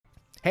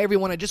Hey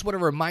everyone, I just want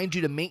to remind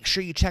you to make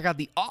sure you check out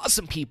the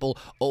awesome people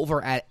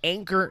over at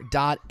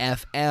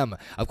Anchor.fm.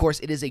 Of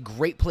course, it is a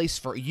great place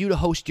for you to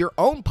host your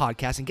own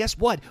podcast, and guess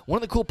what? One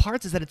of the cool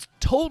parts is that it's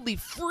totally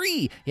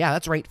free. Yeah,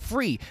 that's right,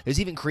 free. There's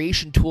even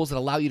creation tools that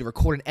allow you to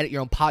record and edit your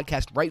own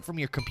podcast right from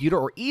your computer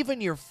or even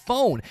your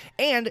phone,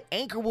 and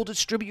Anchor will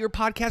distribute your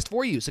podcast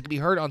for you, so it can be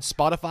heard on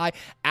Spotify,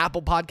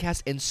 Apple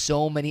Podcasts, and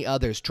so many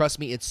others. Trust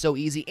me, it's so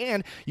easy,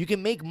 and you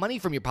can make money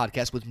from your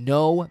podcast with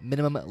no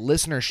minimum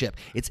listenership.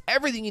 It's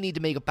everything you need to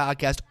make a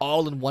podcast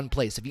all in one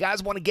place. If you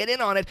guys want to get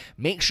in on it,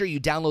 make sure you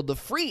download the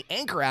free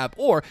Anchor app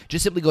or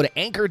just simply go to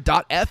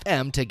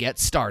Anchor.fm to get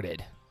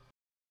started.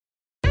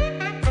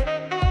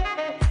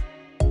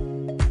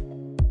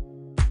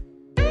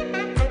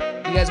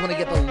 You guys want to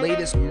get the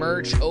latest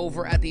merch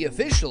over at the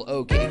official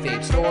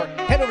Okayfabe store,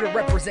 head over to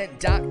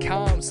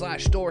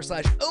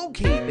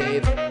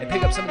represent.com/store/Okayfabe and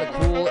pick up some of the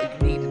cool,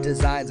 neat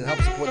designs that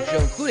help support the show,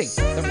 including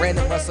the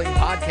Random Wrestling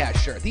Podcast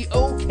shirt, the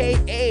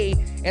OKA,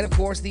 and of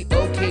course the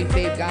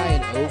Okayfabe Guy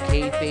and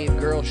Okayfabe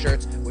Girl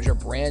shirts, which are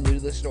brand new to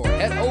the store.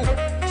 Head over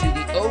to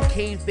the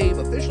Okayfabe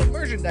official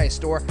merchandise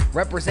store,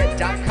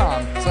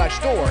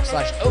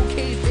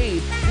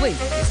 represent.com/store/Okayfabe.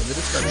 Link is in the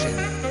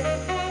description.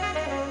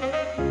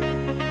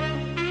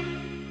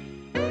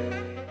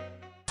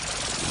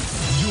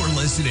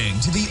 Listening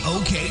to the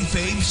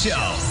Okayfabe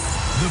Show,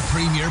 the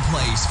premier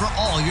place for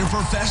all your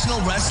professional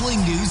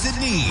wrestling news and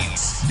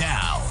needs.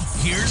 Now,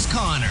 here's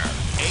Connor,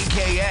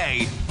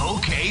 aka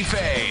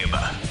Okayfabe.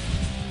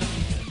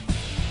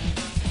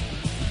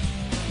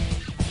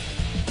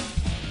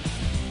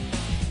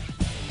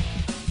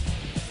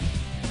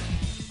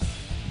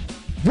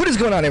 What is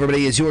going on,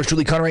 everybody? It's yours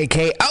truly, Connor,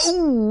 aka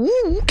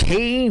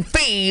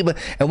Okayfabe,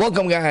 and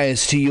welcome,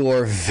 guys, to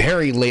your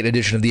very late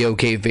edition of the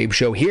Okayfabe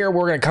Show. Here,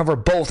 we're going to cover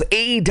both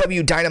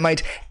AEW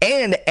Dynamite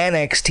and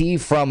NXT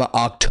from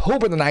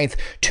October the 9th,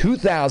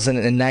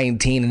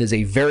 2019. It is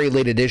a very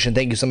late edition.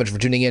 Thank you so much for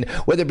tuning in,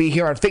 whether it be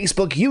here on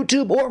Facebook,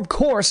 YouTube, or, of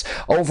course,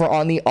 over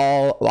on the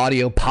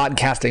all-audio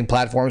podcasting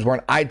platforms. We're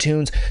on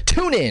iTunes,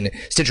 TuneIn,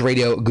 Stitcher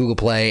Radio, Google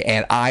Play,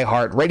 and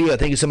iHeartRadio.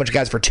 Thank you so much,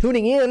 guys, for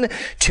tuning in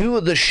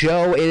to the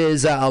show. It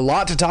is a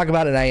lot to talk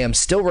about, and I am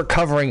still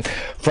recovering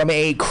from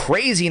a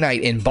crazy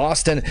night in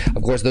Boston.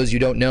 Of course, those of you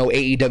who don't know,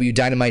 AEW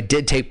Dynamite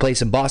did take place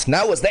in Boston.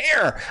 I was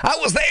there,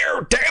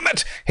 damn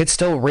it. It's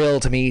still real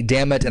to me,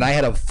 damn it. And I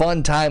had a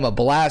fun time, a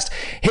blast,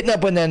 hitting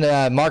up and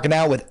then marking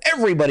out with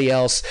everybody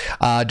else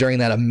during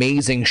that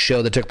amazing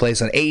show that took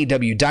place on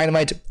AEW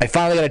Dynamite. I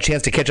finally got a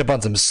chance to catch up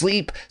on some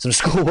sleep, some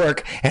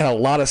schoolwork, and a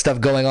lot of stuff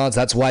going on.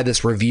 So that's why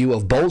this review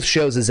of both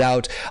shows is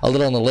out a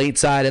little on the late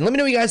side. And let me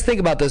know what you guys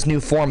think about this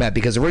new format,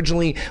 because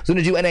originally I was going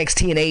to do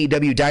NXT and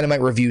AEW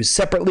Dynamite reviews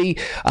separately,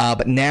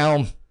 but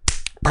now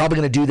probably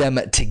going to do them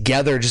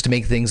together just to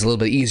make things a little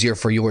bit easier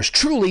for yours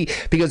truly,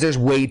 because there's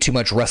way too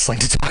much wrestling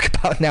to talk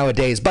about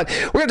nowadays. But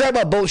we're going to talk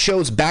about both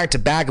shows back to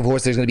back. Of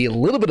course, there's going to be a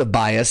little bit of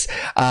bias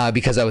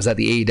because I was at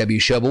the AEW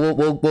show, but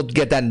we'll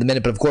get that in a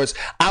minute. But of course,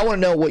 I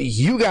want to know what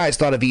you guys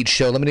thought of each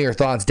show. Let me know your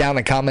thoughts down in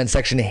the comment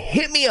section.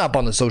 Hit me up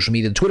on the social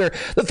media, the Twitter,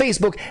 the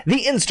Facebook,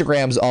 the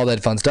Instagrams, all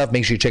that fun stuff.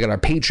 Make sure you check out our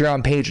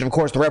Patreon page, and of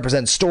course, the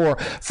Represent store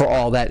for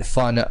all that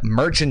fun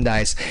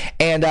merchandise.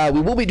 And we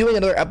will be doing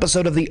another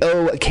episode of the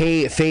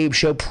Okayfabe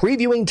Show,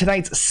 previewing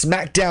tonight's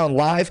SmackDown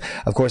Live.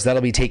 Of course,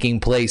 that'll be taking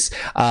place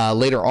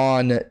later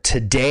on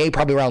today,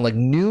 probably around like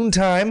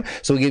noontime.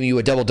 So we'll give you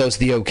a double dose of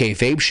the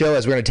Okayfabe Show,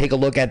 as we're going to take a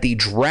look at the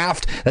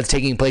draft that's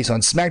taking place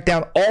on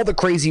SmackDown, all the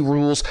crazy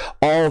rules,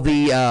 all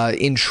the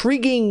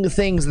intriguing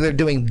things that they're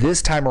doing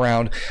this time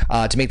around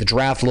to make the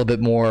draft a little bit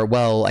more,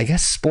 well, I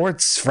guess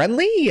sports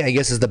friendly, I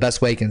guess is the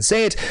best way I can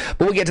say it.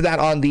 But we'll get to that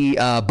on the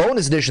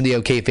bonus edition of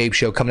the Okayfabe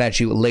Show coming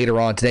at you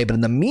later on today. But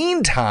in the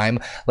meantime,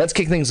 let's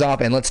kick things off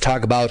and let's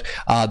talk about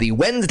the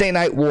Wednesday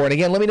Night War. And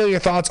again, let me know your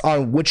thoughts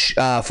on which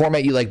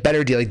format you like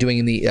better. Do you like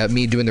doing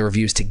me doing the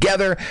reviews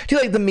together? Do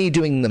you like me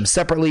doing them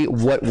separately?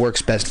 What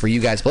works best for you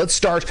guys? But let's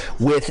start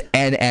with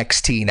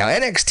NXT. Now,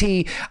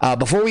 NXT,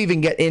 before we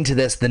even get into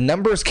this, the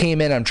numbers came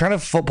in. I'm trying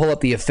to pull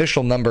up the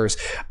official numbers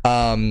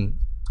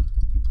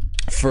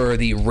for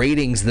the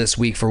ratings this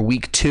week for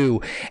week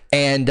 2,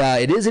 and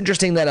it is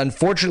interesting that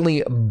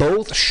unfortunately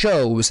both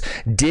shows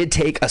did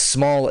take a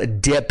small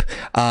dip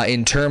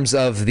in terms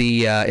of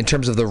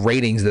the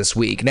ratings this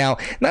week. Now,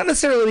 not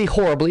necessarily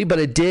horribly, but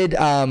it did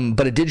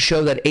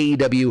show that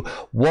AEW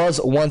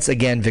was once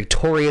again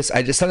victorious.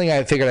 Just something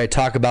I figured I'd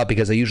talk about,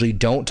 because I usually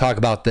don't talk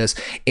about this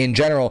in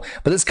general,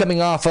 but this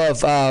coming off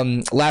of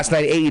last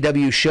night.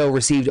 AEW show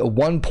received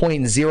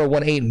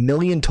 1.018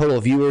 million total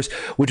viewers,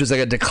 which was like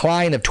a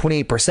decline of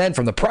 28%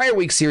 from the prior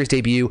week's series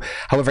debut.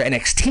 However,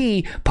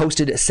 NXT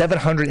posted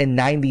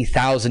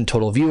 790,000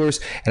 total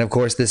viewers, and of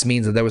course this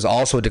means that there was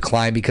also a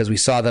decline, because we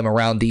saw them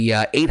around the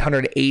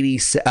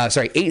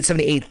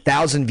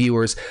 878,000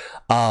 viewers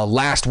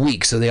last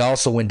week, so they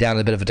also went down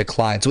a bit of a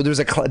decline. So there's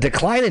a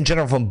decline in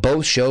general from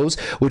both shows,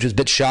 which was a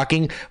bit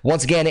shocking.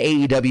 Once again,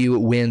 AEW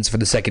wins for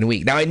the second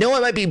week. Now, I know I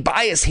might be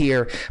biased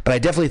here, but I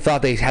definitely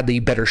thought they had the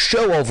better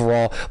show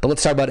overall. But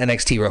let's talk about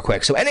NXT real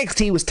quick. So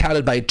NXT was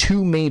touted by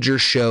two major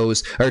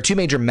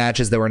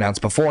matches that were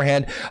announced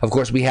beforehand. Of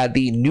course, we had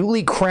the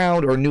newly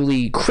crowned or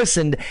newly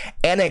christened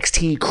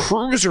NXT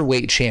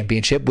Cruiserweight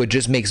Championship, which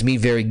just makes me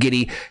very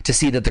giddy to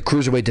see that the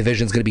Cruiserweight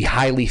division is going to be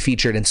highly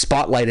featured and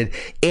spotlighted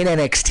in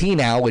NXT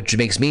now, which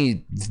makes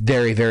me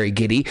very, very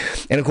giddy.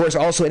 And of course,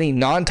 also any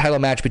non-title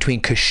match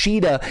between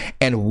Kushida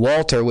and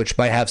Walter, which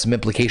might have some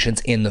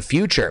implications in the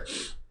future.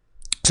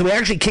 So we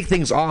actually kicked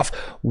things off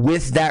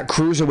with that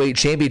Cruiserweight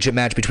Championship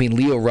match between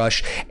Lio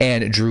Rush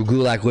and Drew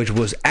Gulak, which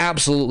was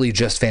absolutely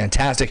just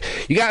fantastic.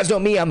 You guys know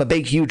me, I'm a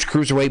big, huge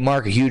Cruiserweight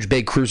mark, a huge,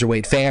 big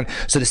Cruiserweight fan.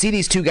 So to see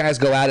these two guys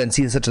go at it and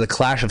see such a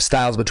clash of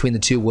styles between the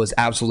two was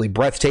absolutely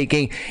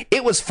breathtaking.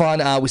 It was fun.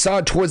 We saw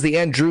it towards the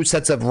end. Drew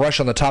sets up Rush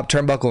on the top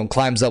turnbuckle and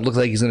climbs up. Looks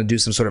like he's going to do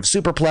some sort of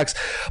superplex,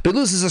 but he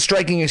loses a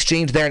striking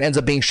exchange there and ends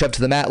up being shoved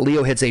to the mat.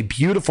 Lio hits a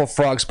beautiful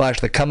frog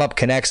splash. The come up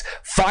connects.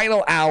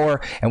 Final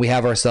hour, and we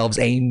have ourselves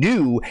a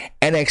new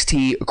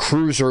NXT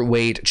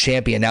Cruiserweight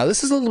Champion. Now,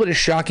 this is a little bit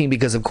shocking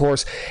because, of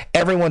course,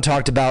 everyone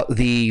talked about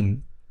the,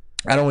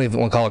 I don't even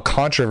want to call it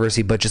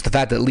controversy, but just the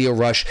fact that Lio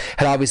Rush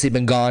had obviously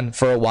been gone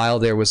for a while.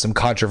 There was some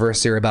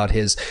controversy about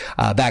his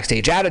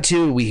backstage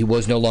attitude. He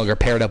was no longer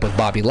paired up with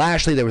Bobby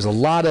Lashley. There was a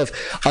lot of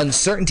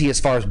uncertainty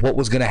as far as what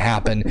was going to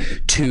happen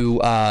to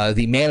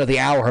the man of the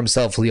hour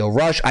himself, Lio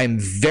Rush. I'm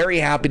very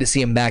happy to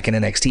see him back in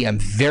NXT. I'm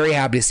very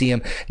happy to see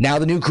him now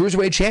the new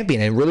Cruiserweight Champion.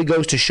 It really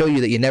goes to show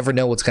you that you never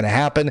know what's going to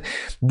happen.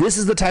 This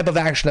is the type of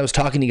action I was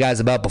talking to you guys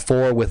about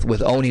before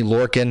with Oni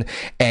Lorcan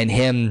and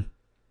him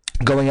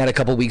going out a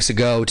couple weeks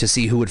ago to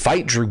see who would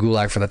fight Drew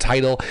Gulak for the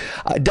title.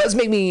 It does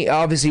make me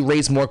obviously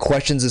raise more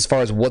questions as far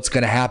as what's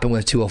going to happen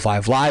with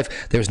 205 Live.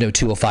 There was no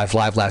 205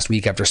 Live last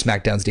week after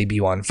SmackDown's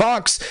debut on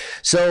Fox.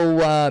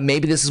 So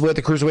maybe this is what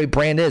the Cruiserweight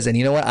brand is. And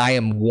you know what? I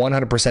am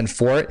 100%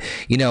 for it.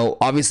 You know,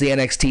 obviously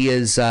NXT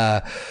is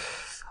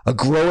a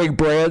growing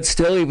brand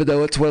still, even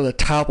though it's one of the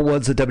top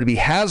ones that WWE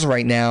has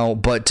right now.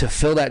 But to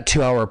fill that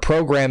 2-hour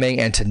programming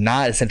and to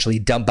not essentially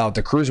dump out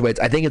the Cruiserweights,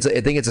 I think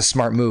it's a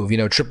smart move. You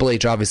know, Triple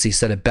H obviously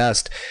said it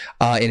best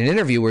in an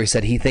interview where he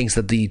said he thinks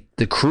that the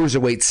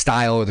Cruiserweight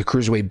style or the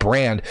Cruiserweight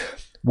brand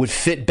would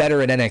fit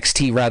better in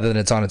NXT rather than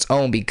it's on its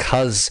own,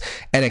 because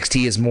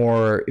NXT is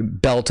more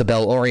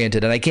bell-to-bell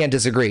oriented, and I can't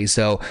disagree.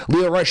 So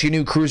Lio Rush, your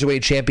new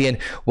Cruiserweight champion.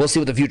 We'll see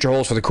what the future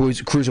holds for the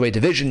Cruiserweight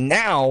division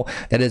now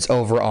that it's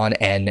over on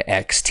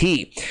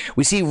NXT.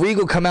 We see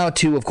Regal come out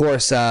to, of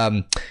course,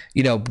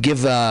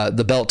 give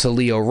the belt to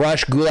Lio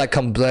Rush. Gulak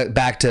comes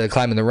back to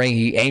climb in the ring.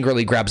 He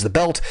angrily grabs the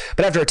belt,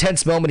 but after a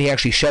tense moment, he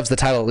actually shoves the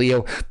title at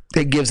Lio.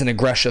 It gives an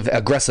aggressive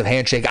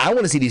handshake. I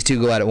want to see these two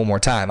go at it one more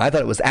time. I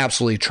thought it was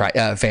absolutely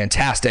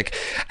fantastic.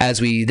 As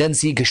we then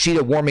see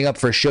Kushida warming up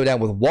for a showdown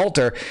with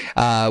Walter,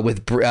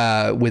 with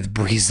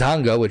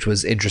Breezango, which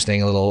was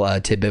interesting. A little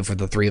tidbit for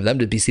the three of them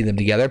to see them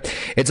together.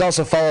 It's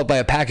also followed by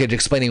a package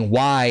explaining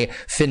why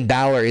Finn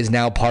Balor is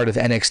now part of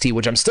NXT,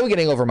 which I'm still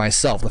getting over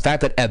myself. The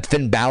fact that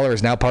Finn Balor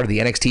is now part of the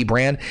NXT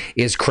brand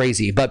is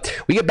crazy. But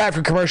we get back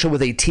from commercial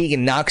with a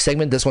Tegan Nox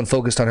segment. This one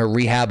focused on her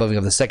rehab of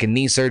the second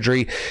knee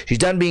surgery. She's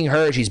done being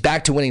her. She's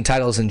back to winning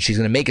titles, and she's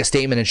going to make a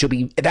statement, and she'll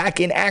be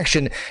back in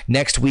action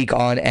next week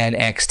on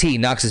NXT.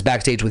 Nox is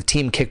backstage with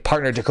Team Kick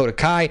partner Dakota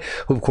Kai,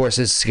 who of course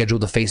is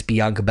scheduled to face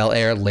Bianca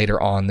Belair later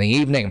on in the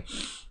evening.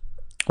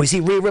 We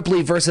see Rhea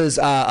Ripley versus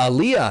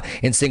Aaliyah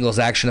in singles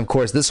action. Of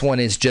course, this one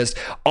is just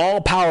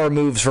all power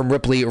moves from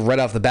Ripley right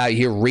off the bat. You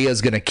hear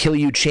Rhea's going to kill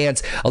you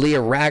chants.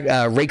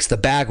 Aaliyah rakes the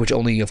back, which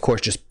only, of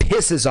course, just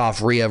pisses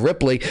off Rhea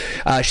Ripley.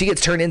 She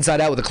gets turned inside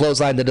out with a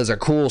clothesline that does a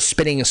cool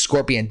spinning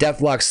scorpion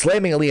deathlock,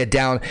 slamming Aaliyah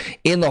down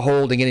in the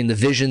hold and getting the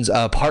Vision's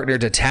partner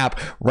to tap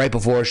right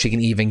before she can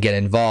even get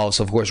involved.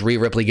 So, of course, Rhea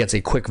Ripley gets a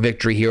quick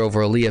victory here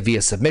over Aaliyah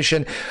via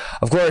submission.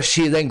 Of course,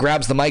 she then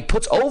grabs the mic,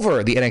 puts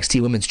over the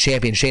NXT Women's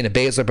Champion Shayna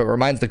Baszler, but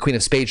reminds the Queen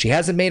of Spades she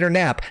hasn't made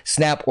her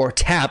snap or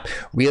tap.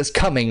 Rhea's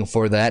coming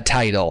for that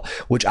title,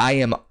 which I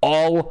am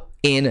all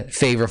in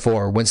favor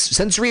for.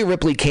 Since Rhea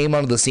Ripley came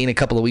onto the scene a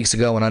couple of weeks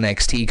ago and on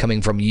NXT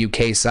coming from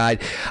UK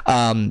side,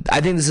 I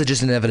think this is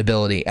just an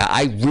inevitability.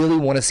 I really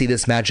want to see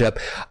this matchup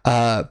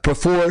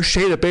before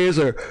Shayna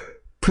Baszler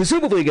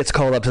presumably gets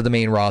called up to the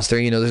main roster.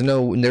 You know,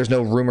 there's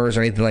no rumors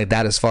or anything like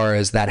that as far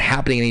as that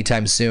happening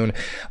anytime soon.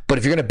 But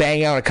if you're going to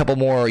bang out a couple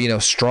more,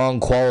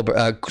 strong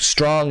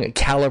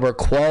caliber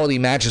quality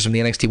matches from the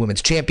NXT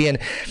Women's Champion,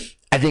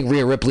 I think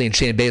Rhea Ripley and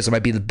Shayna Baszler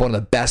might be one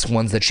of the best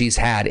ones that she's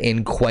had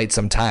in quite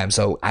some time.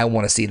 So I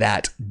want to see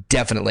that,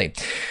 definitely.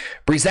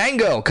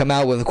 Breezango come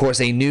out with, of course,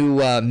 a new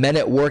Men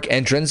at Work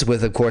entrance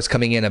with, of course,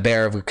 coming in a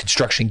pair of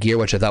construction gear,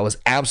 which I thought was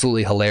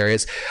absolutely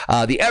hilarious.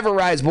 The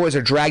Ever-Rise boys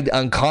are dragged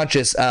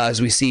unconscious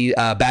as we see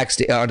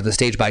backstage onto the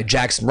stage by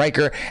Jackson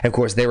Riker. And, of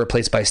course, they're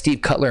replaced by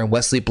Steve Cutler and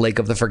Wesley Blake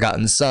of the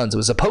Forgotten Sons. It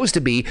was supposed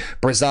to be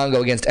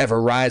Breezango against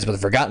Ever-Rise, but the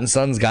Forgotten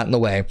Sons got in the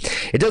way.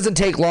 It doesn't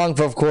take long,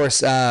 for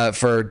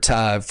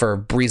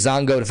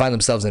Breezango to find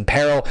themselves in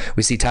peril.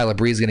 We see Tyler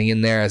Breeze getting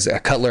in there as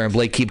Cutler and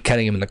Blake keep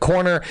cutting him in the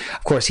corner.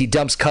 Of course, he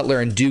dumps Cutler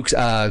and Duke's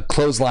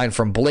clothesline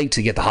from Blake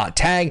to get the hot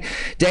tag.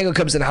 Dango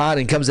comes in hot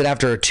and comes in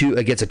after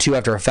gets a 2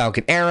 after a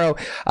Falcon Arrow.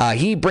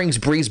 He brings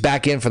Breeze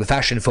back in for the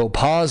fashion faux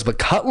pas, but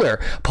Cutler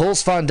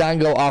pulls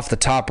Fandango off the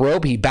top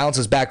rope. He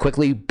bounces back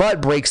quickly,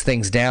 but breaks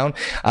things down.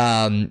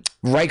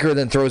 Riker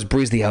then throws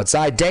Breeze the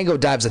outside. Dango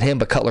dives at him,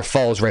 but Cutler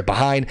falls right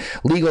behind.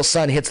 Legal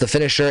Sun hits the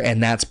finisher,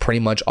 and that's pretty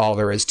much all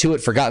there is to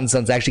it. Forgotten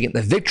Sons actually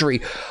getting the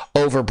victory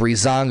over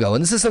Breezango.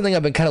 And this is something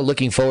I've been kind of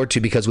looking forward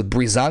to, because with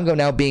Breezango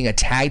now being a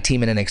tag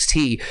team in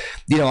NXT,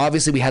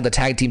 obviously we had the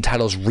tag team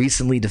titles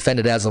recently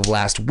defended as of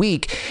last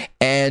week,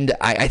 and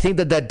I think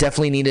that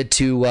definitely needed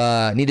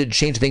to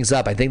change things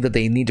up. I think that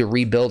they need to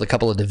rebuild a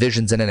couple of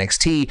divisions in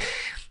NXT.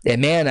 And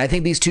man, I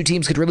think these two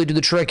teams could really do the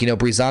trick.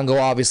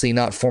 Breezango obviously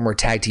not former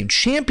tag team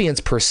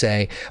champions per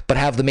se, but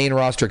have the main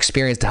roster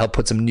experience to help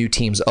put some new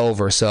teams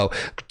over. So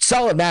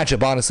solid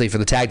matchup, honestly, for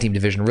the tag team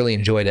division. Really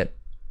enjoyed it.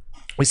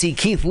 We see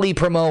Keith Lee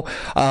promo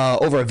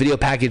over a video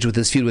package with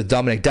his feud with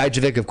Dominik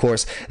Dijakovic. Of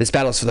course, this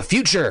battle is for the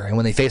future, and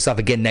when they face off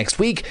again next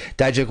week,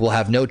 Dijakovic will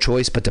have no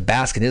choice but to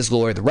bask in his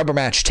glory. The rubber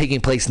match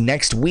taking place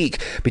next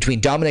week between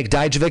Dominik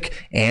Dijakovic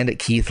and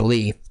Keith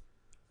Lee.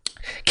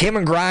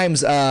 Cameron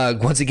Grimes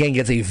once again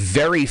gets a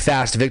very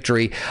fast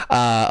victory,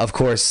 of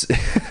course,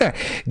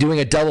 doing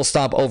a double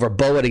stomp over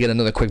Boa to get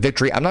another quick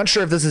victory. I'm not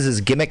sure if this is his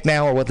gimmick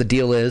now or what the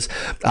deal is,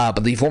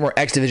 but the former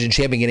X Division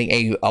champion getting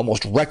a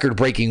almost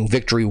record-breaking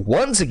victory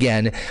once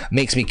again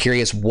makes me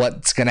curious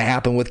what's going to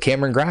happen with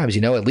Cameron Grimes.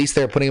 At least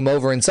they're putting him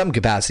over in some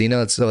capacity.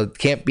 So it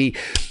can't be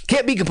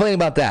complaining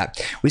about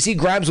that. We see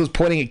Grimes was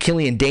pointing at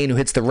Killian Dane, who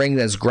hits the ring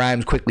as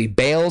Grimes quickly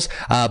bails.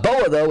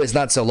 Boa, though, is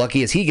not so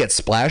lucky as he gets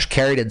splashed,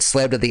 carried, and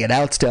slammed at the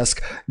announce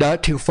desk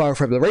not too far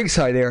from the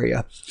ringside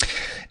area.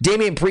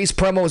 Damian Priest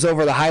promos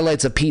over the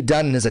highlights of Pete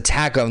Dunne and his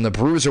attack on the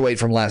Bruiserweight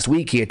from last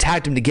week. He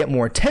attacked him to get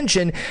more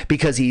attention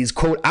because he's,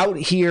 quote, out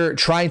here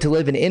trying to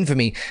live in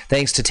infamy.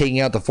 Thanks to taking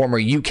out the former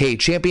UK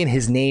champion,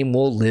 his name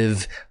will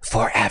live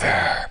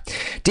forever.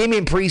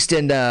 Damian Priest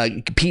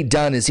and Pete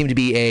Dunne seem to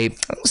be I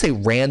don't say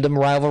random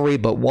rivalry,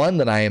 but one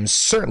that I am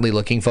certainly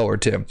looking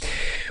forward to.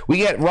 We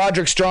get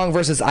Roderick Strong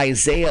versus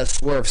Isaiah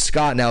Swerve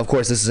Scott. Now, of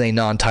course, this is a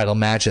non-title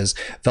match as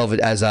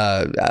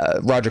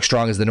Roderick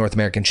Strong is the North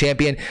American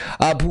champion,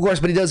 of course,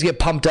 but he does get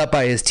pumped up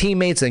by his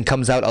teammates and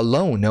comes out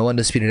alone, no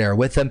Undisputed Era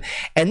with him.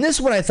 And this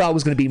one I thought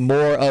was going to be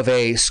more of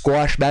a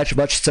squash match,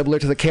 much similar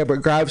to the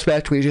Cameron Grimes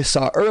match we just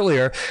saw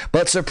earlier,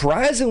 but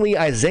surprisingly,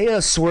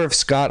 Isaiah Swerve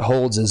Scott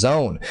holds his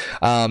own.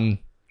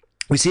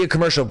 We see a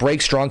commercial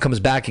break. Strong comes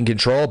back in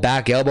control.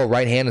 Back elbow,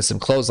 right hand, and some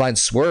clothesline.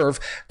 Swerve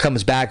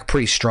comes back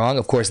pretty strong.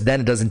 Of course, then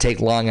it doesn't take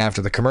long after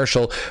the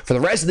commercial for the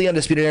rest of the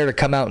Undisputed Era to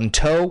come out in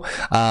tow.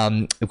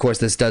 Of course,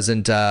 this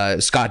doesn't.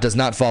 Scott does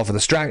not fall for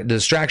the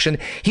distraction.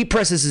 He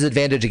presses his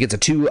advantage and gets a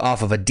 2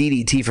 off of a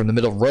DDT from the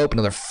middle rope.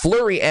 Another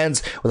flurry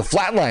ends with a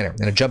flatliner,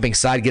 and a jumping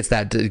side gets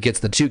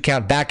the 2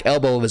 count. Back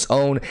elbow of his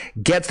own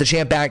gets the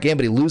champ back in,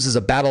 but he loses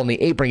a battle in the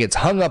apron, gets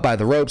hung up by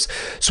the ropes.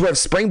 Swerve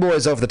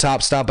springboards over the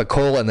top, stomp at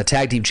Cole and the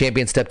tag team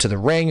champion step to the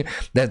ring.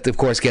 That, of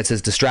course, gets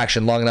his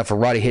distraction long enough for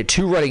Roddy hit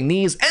 2 running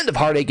knees, end of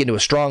heartache into a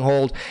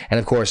stronghold, and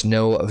of course,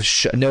 no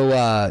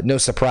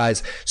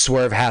surprise,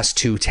 Swerve has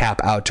to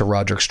tap out to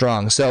Roderick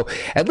Strong. So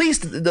at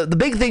least the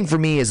big thing for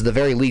me is, at the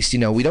very least,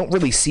 we don't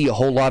really see a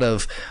whole lot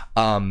of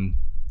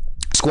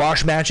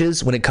squash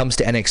matches when it comes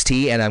to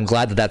NXT, and I'm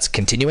glad that that's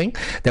continuing,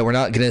 that we're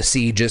not going to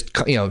see just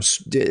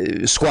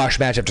squash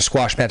match after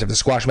squash match after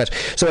squash match.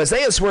 So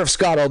Isaiah Swerve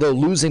Scott, although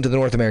losing to the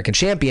North American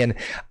champion,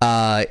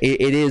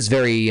 it is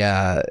very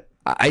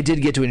I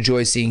did get to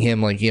enjoy seeing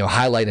him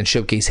highlight and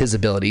showcase his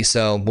ability.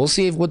 So we'll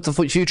see what the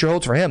future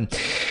holds for him.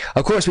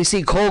 Of course, we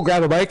see Cole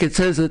grab a mic and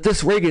says that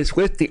this ring is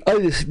with the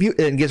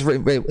Undisputed, and gets the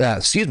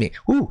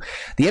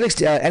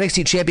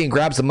NXT champion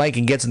grabs the mic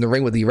and gets in the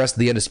ring with the rest of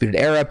the Undisputed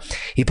Era.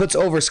 He puts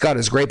over Scott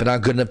as great, but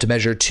not good enough to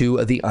measure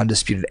to the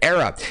Undisputed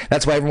Era.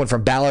 That's why everyone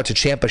from Balor to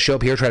Ciampa show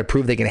up here, try to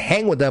prove they can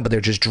hang with them, but they're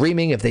just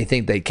dreaming if they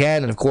think they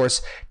can. And of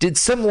course, did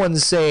someone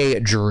say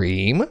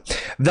dream?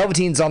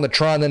 Velveteen's on the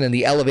Tron, then in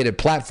the elevated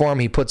platform,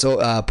 he puts up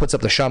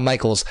the Shawn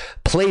Michaels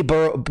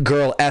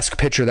Playgirl-esque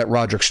picture that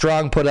Roderick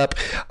Strong put up.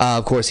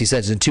 Of course, he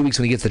says in 2 weeks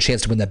when he gets the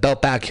chance to win that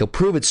belt back, he'll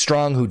prove it's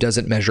Strong who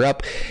doesn't measure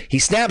up. He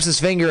snaps his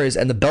fingers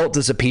and the belt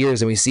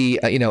disappears, and we see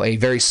a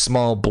very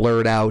small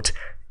blurred out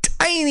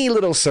tiny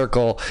little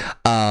circle,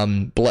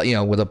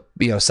 with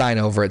a sign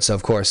over it. So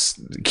of course,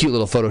 cute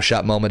little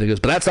Photoshop moment. It goes,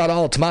 but that's not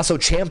all. Tommaso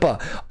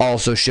Ciampa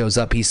also shows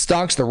up. He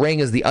stalks the ring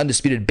as the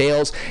Undisputed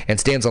bails and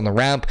stands on the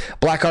ramp.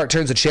 Blackheart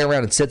turns the chair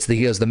around and sits.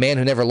 He goes, the man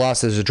who never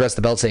lost has addressed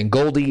the belt, saying,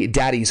 Goldie,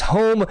 Daddy's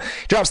home.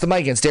 Drops the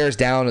mic and stares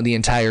down on the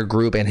entire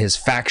group and his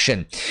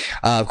faction.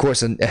 Of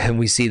course, and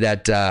we see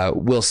that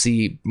we'll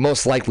see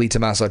most likely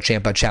Tommaso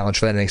Ciampa challenge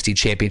for that NXT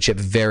Championship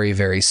very,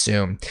 very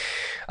soon.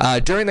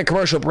 During the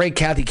commercial break,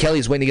 Kathy Kelly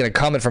is waiting to get a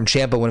comment from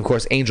Ciampa when, of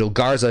course, Angel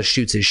Garza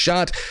shoots his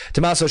shot.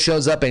 Tommaso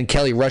shows up and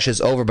Kelly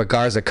rushes over, but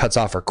Garza cuts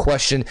off her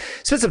question.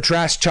 Spits some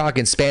trash talk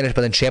in Spanish,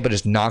 but then Ciampa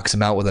just knocks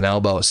him out with an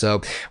elbow.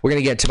 So we're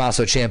going to get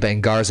Tommaso Ciampa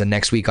and Garza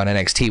next week on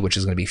NXT, which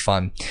is going to be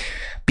fun.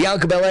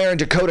 Bianca Belair and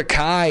Dakota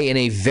Kai in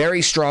a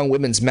very strong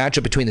women's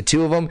matchup between the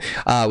two of them.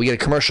 We get a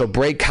commercial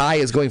break. Kai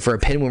is going for a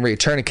pin when we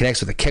return and connects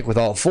with a kick with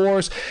all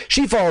fours.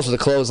 She falls with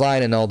a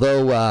clothesline, and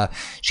although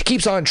she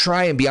keeps on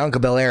trying, Bianca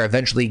Belair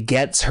eventually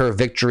gets her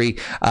victory.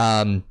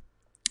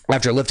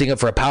 After lifting up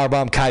for a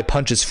powerbomb, Kai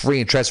punches free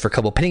and tries for a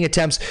couple pinning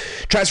attempts.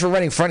 Tries for a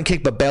running front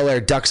kick, but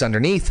Belair ducks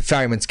underneath,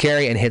 fireman's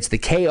carry, and hits the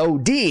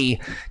KOD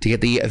to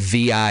get the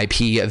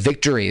VIP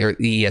victory, or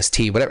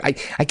EST, whatever. I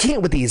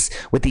can't with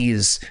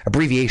these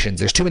abbreviations.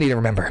 There's too many to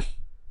remember.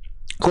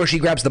 Of course, she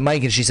grabs the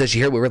mic and she says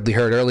she heard what Ripley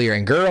heard earlier.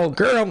 And girl,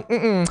 if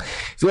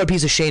you want a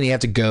piece of Shane, you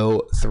have to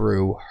go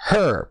through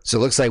her. So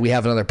it looks like we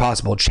have another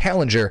possible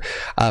challenger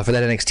for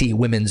that NXT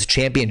Women's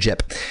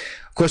Championship.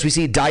 Of course, we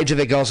see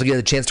Dijakovic also get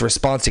a chance to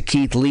respond to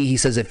Keith Lee. He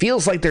says it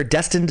feels like they're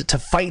destined to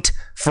fight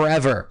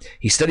forever.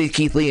 He studied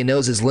Keith Lee and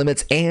knows his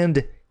limits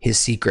and his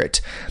secret.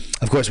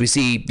 Of course, we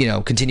see,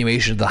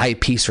 continuation of the hype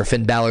piece for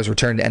Finn Balor's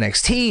return to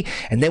NXT,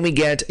 and then we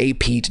get a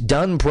Pete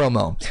Dunne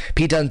promo.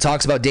 Pete Dunne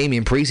talks about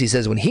Damian Priest. He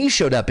says when he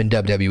showed up in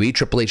WWE,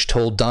 Triple H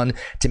told Dunne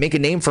to make a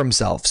name for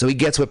himself. So he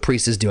gets what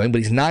Priest is doing, but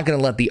he's not going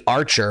to let the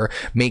Archer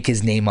make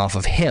his name off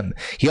of him.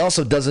 He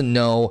also doesn't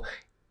know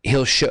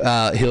he'll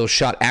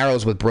shot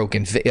arrows with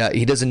broken.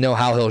 He doesn't know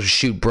how he'll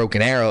shoot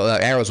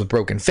arrows with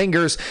broken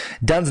fingers.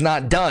 Dunne's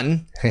not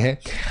done.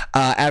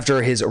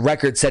 After his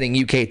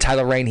record-setting UK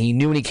title reign, he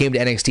knew when he came to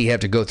NXT he'd have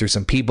to go through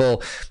some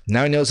people.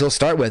 Now he knows he'll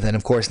start with, and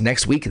of course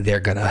next week they're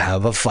gonna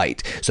have a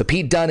fight. So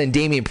Pete Dunne and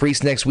Damian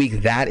Priest next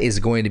week. That is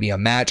going to be a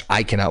match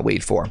I cannot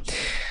wait for.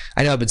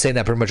 I know I've been saying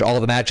that pretty much all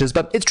of the matches,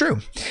 but it's true.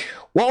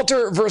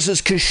 Walter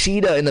versus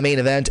Kushida in the main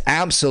event,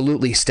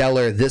 absolutely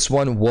stellar. This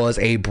one was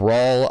a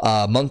brawl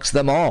amongst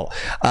them all.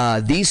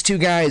 These two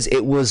guys,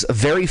 it was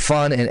very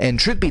fun, and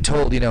truth be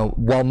told,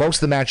 while most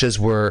of the matches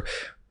were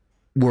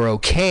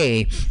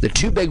okay, the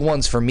two big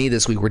ones for me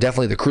this week were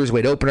definitely the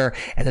Cruiserweight opener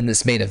and then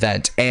this main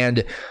event.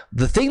 And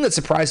the thing that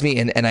surprised me,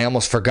 and I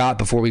almost forgot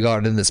before we got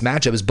into this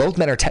matchup, is both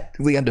men are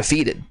technically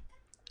undefeated.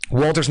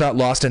 Walter's not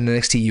lost in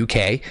NXT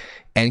UK,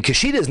 and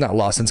Kushida is not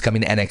lost since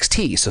coming to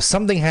NXT, so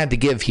something had to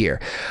give here.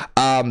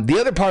 The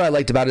other part I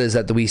liked about it is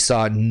that we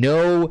saw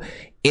no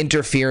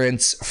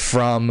interference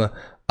from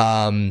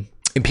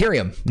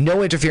Imperium.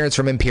 No interference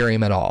from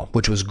Imperium at all,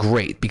 which was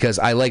great because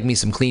I like me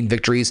some clean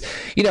victories.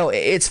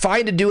 It's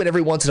fine to do it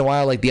every once in a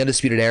while, like the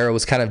Undisputed Era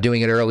was kind of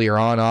doing it earlier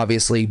on,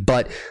 obviously,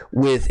 but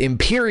with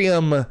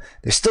Imperium,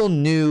 they're still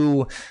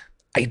new.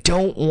 I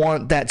don't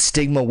want that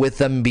stigma with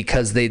them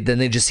because then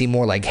they just seem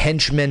more like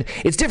henchmen.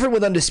 It's different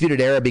with Undisputed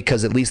Era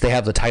because at least they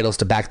have the titles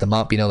to back them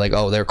up,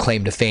 their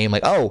claim to fame,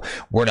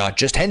 we're not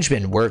just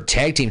henchmen, we're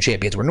tag team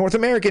champions, we're North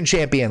American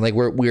champion,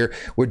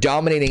 we're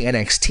dominating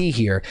NXT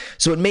here.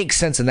 So it makes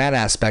sense in that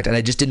aspect, and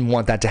I just didn't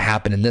want that to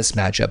happen in this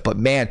matchup. But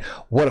man,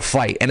 what a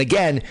fight. And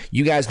again,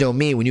 you guys know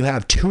me, when you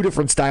have two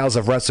different styles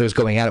of wrestlers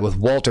going at it, with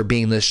Walter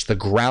being the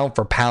ground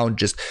for pound,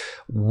 just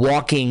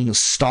walking,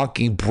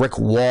 stalking brick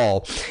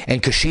wall,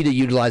 and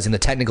Kushida utilizing the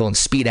technical and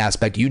speed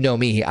aspect, you know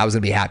me, I was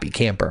going to be a happy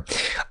camper.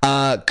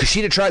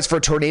 Kushida tries for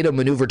a tornado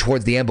maneuver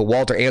towards the end, but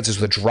Walter answers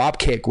with a drop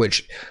kick,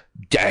 which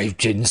I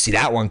didn't see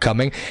that one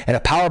coming, and a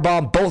power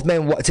bomb. Both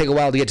men take a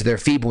while to get to their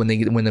feet, but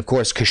when of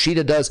course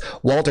Kushida does,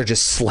 Walter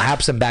just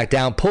slaps him back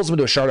down, pulls him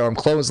into a Charlotte arm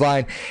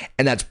clothesline,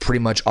 and that's pretty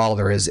much all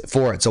there is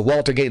for it. So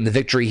Walter getting the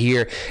victory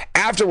here.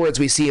 Afterwards,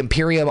 we see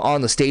Imperium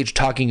on the stage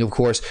talking, of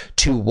course,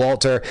 to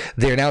Walter.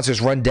 Their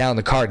announcers run down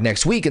the card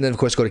next week, and then of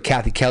course go to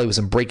Kathy Kelly with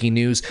some breaking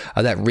news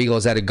that Regal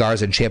has added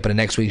Garza and Ciampa to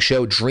next week's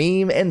show.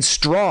 Dream and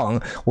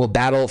Strong will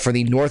battle for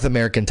the North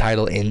American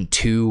title in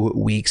 2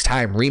 weeks'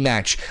 time.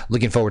 Rematch.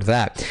 Looking forward to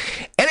that.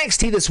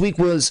 NXT this week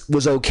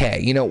was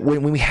okay.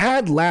 When we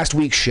had last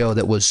week's show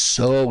that was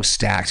so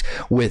stacked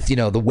with,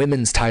 the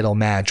women's title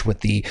match, with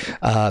the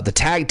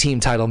tag team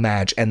title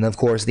match, and of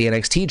course the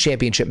NXT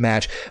championship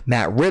match,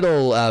 Matt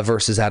Riddle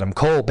versus Adam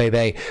Cole,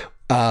 baby.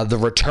 The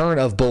return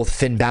of both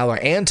Finn Balor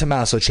and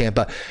Tommaso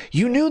Ciampa,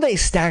 you knew they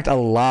stacked a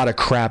lot of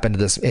crap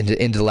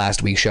into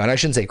last week's show. And I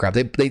shouldn't say crap.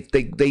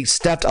 They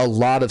stuffed a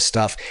lot of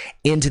stuff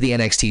into the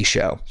NXT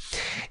show.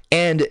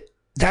 And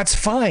that's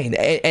fine.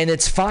 And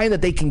it's fine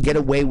that they can get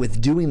away with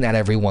doing that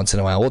every once in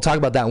a while. We'll talk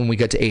about that when we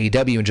get to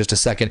AEW in just a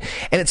second.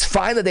 And it's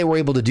fine that they were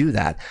able to do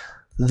that.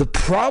 The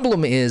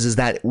problem is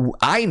that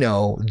I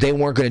know they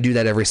weren't going to do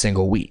that every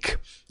single week.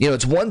 You know,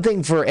 it's one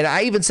thing for, and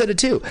I even said it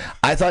too,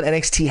 I thought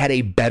NXT had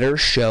a better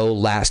show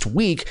last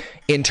week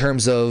in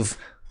terms of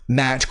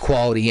match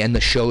quality and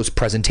the show's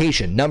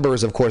presentation.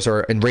 Numbers, of course,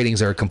 and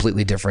ratings are a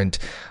completely different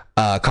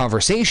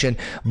conversation,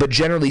 but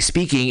generally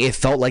speaking, it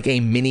felt like a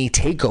mini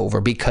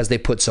takeover because they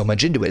put so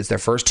much into it. It's their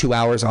first 2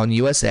 hours on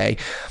USA,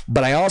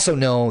 but I also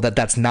know that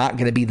that's not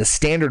going to be the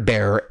standard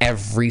bearer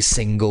every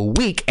single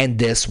week, and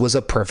this was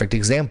a perfect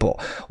example.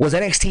 Was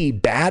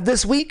NXT bad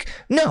this week?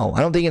 No, I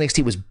don't think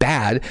NXT was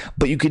bad,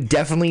 but you could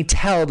definitely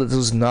tell that this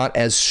was not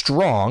as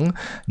strong,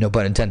 no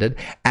pun intended,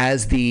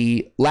 as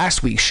the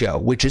last week's show,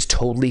 which is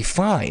totally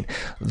fine.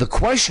 The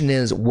question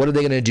is, what are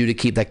they going to do to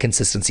keep that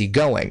consistency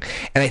going?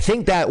 And I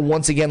think that,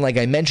 once again, like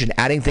I mentioned,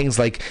 adding things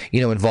like,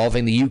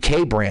 involving the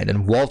UK brand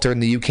and Walter in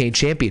the UK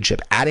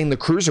Championship, adding the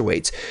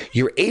Cruiserweights,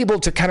 you're able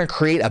to kind of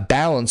create a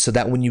balance so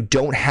that when you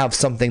don't have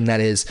something that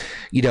is,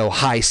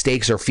 high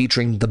stakes or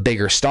featuring the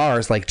bigger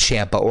stars like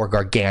Ciampa or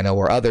Gargano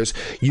or others,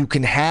 you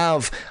can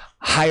have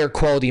higher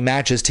quality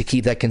matches to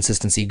keep that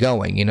consistency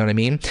going. You know what I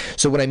mean?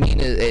 So what I mean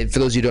is, for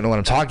those of you who don't know what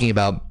I'm talking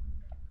about,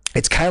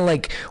 it's kind of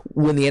like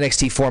when the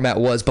NXT format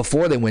was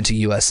before they went to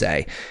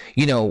USA.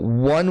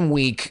 1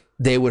 week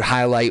they would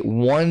highlight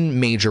one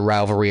major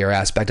rivalry or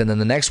aspect, and then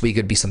the next week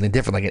it'd be something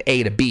different, like an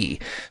A to B.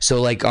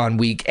 So like on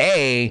week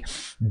A,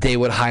 they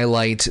would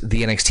highlight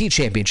the NXT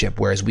Championship,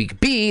 whereas week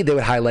B, they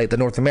would highlight the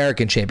North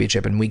American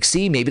Championship, and week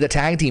C, maybe the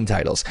tag team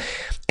titles.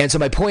 And so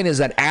my point is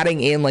that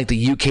adding in like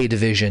the UK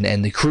division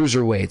and the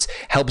Cruiserweights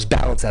helps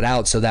balance that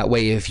out, so that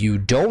way if you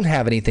don't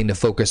have anything to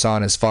focus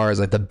on as far as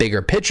like the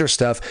bigger picture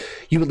stuff,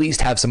 you at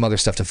least have some other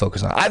stuff to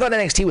focus on. I thought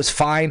NXT was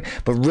fine,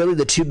 but really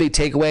the two big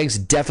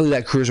takeaways, definitely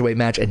that Cruiserweight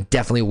match and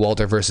definitely Walter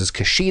versus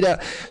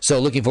Kushida. So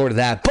looking forward to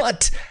that.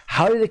 But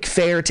how did it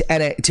fare to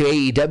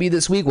AEW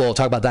this week? Well, we'll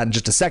talk about that in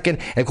just a second.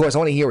 And of course, I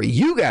want to hear what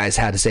you guys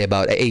had to say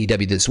about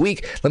AEW this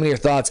week. Let me know your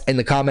thoughts in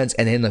the comments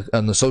and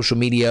on the social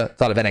media.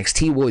 Thought of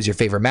NXT. What was your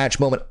favorite match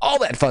moment? All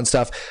that fun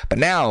stuff. But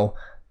now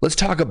let's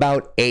talk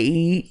about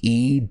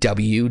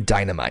AEW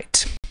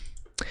Dynamite.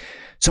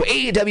 So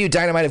AEW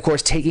Dynamite, of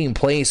course, taking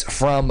place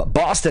from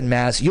Boston,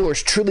 Mass.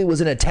 Yours truly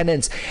was in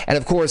attendance. And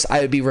of course, I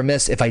would be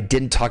remiss if I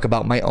didn't talk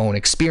about my own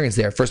experience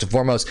there. First and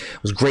foremost,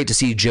 it was great to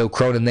see Joe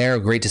Cronin there.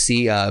 Great to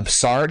see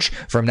Sarge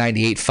from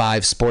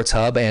 98.5 Sports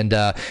Hub and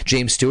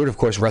James Stewart, of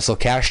course,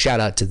 WrestleCast.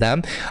 Shout out to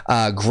them.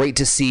 Great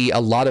to see a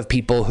lot of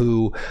people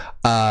who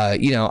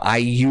I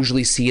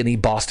usually see in the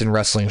Boston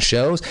wrestling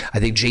shows. I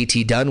think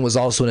JT Dunn was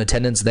also in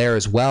attendance there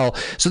as well.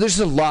 So there's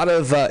a lot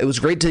of, it was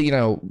great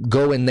to,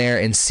 go in there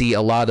and see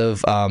a lot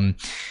of,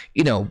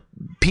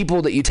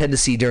 people that you tend to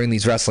see during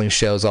these wrestling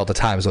shows all the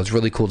time. So it's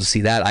really cool to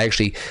see that. I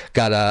actually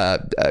got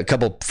a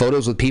couple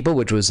photos with people,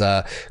 which was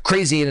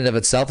crazy in and of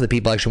itself that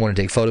people actually want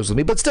to take photos with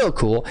me, but still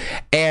cool.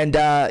 And,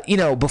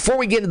 before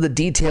we get into the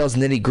details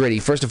and nitty gritty,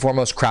 first and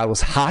foremost, crowd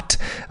was hot.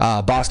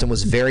 Boston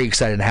was very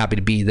excited and happy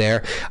to be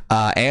there.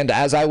 And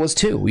as I was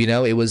too,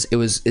 it was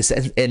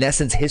in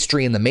essence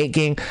history in the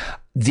making.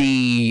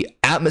 The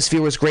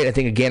atmosphere was great. I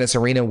think Agganis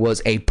Arena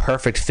was a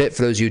perfect fit.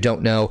 For those of you who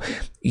don't know,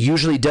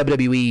 usually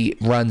WWE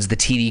runs the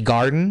TD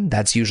Garden.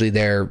 That's usually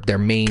their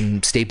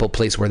main staple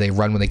place where they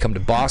run when they come to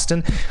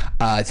Boston.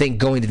 I think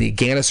going to the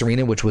Agganis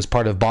Arena, which was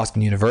part of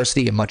Boston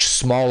University, a much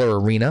smaller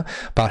arena,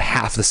 about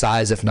half the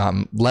size, if not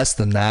less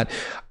than that,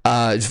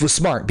 it was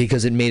smart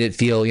because it made it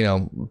feel,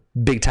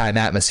 big time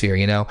atmosphere,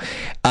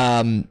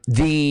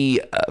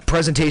 The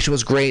presentation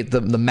was great.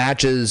 The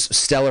matches,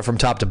 stellar from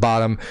top to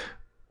bottom.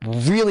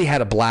 Really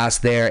had a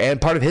blast there, and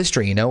part of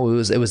history. It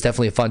was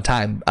definitely a fun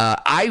time.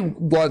 I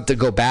want to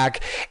go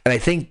back, and I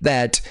think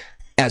that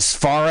as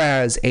far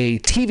as a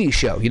TV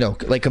show,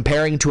 like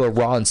comparing to a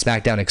Raw and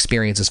SmackDown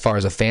experience as far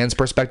as a fan's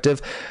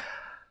perspective,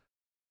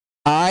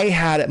 I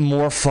had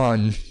more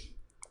fun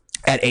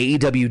at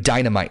AEW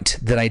Dynamite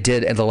than I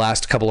did in the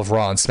last couple of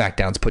Raw and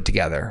SmackDowns put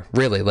together.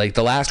 Really, like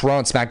the last Raw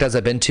and SmackDowns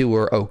I've been to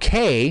were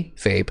okay,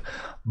 Fabe.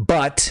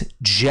 But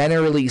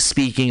generally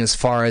speaking, as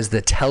far as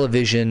the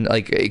television,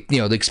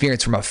 the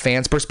experience from a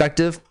fan's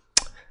perspective,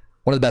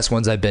 one of the best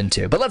ones I've been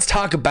to. But let's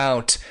talk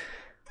about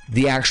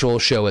the actual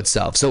show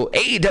itself. So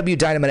AEW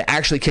Dynamite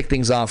actually kicked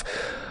things off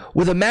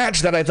with a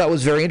match that I thought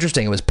was very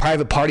interesting. It was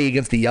Private Party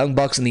against the Young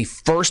Bucks in the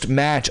first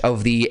match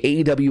of the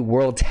AEW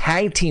World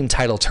Tag Team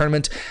Title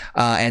Tournament,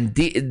 and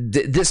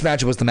this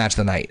match was the match of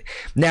the night.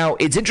 Now,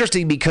 it's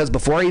interesting because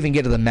before I even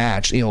get to the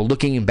match,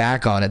 looking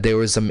back on it, there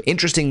was some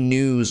interesting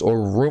news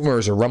or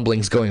rumors or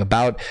rumblings going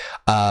about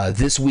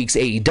this week's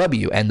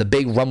AEW, and the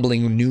big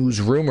rumbling news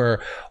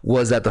rumor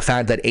was that the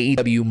fact that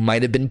AEW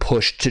might have been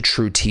pushed to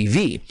True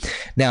TV.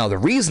 Now, the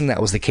reason that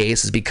was the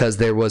case is because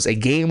there was a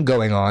game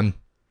going on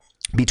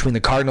between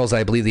the Cardinals,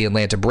 I believe the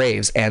Atlanta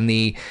Braves, and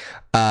the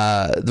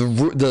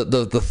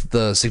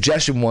The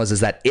suggestion was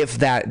that if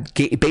that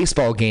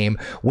baseball game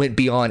went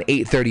beyond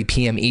 8:30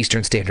 p.m.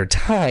 Eastern Standard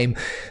Time,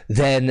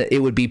 then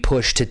it would be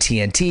pushed to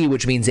TNT,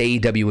 which means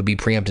AEW would be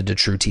preempted to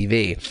True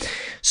TV.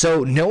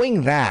 So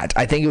knowing that,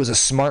 I think it was a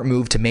smart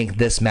move to make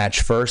this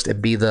match first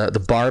and be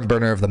the barn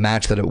burner of the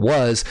match that it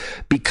was,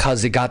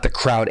 because it got the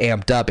crowd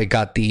amped up. It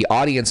got the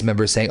audience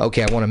members saying,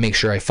 okay, I want to make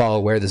sure I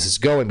follow where this is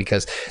going,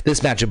 because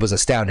this matchup was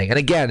astounding. And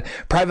again,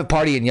 Private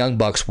Party and Young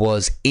Bucks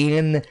was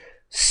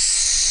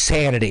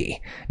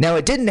insanity. Now,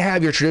 it didn't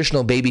have your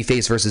traditional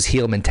babyface versus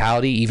heel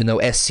mentality, even though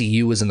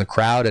SCU was in the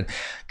crowd. And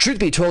truth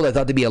be told, I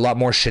thought there'd be a lot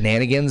more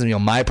shenanigans. And,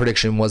 my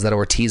prediction was that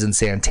Ortiz and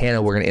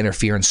Santana were going to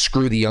interfere and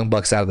screw the Young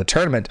Bucks out of the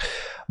tournament.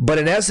 But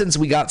in essence,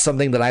 we got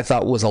something that I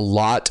thought was a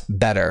lot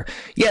better.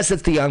 Yes,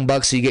 it's the Young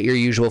Bucks, so you get your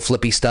usual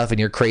flippy stuff and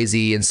your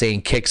crazy,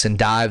 insane kicks and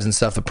dives and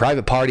stuff. The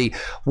Private Party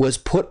was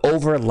put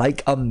over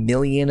like $1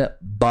 million.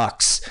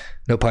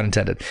 No pun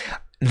intended.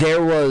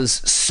 There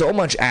was so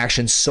much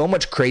action, so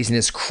much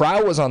craziness.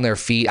 Crowd was on their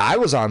feet. I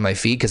was on my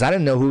feet because I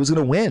didn't know who was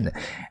going to win.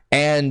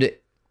 And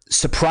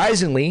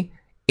surprisingly,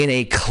 in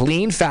a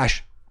clean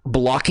fashion,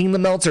 blocking the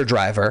Meltzer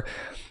driver,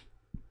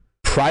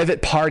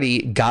 Private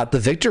Party got the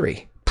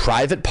victory.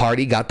 Private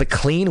Party got the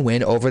clean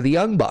win over the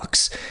Young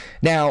Bucks.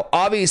 Now,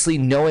 obviously,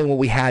 knowing what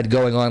we had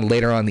going on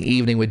later on in the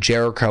evening with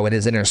Jericho and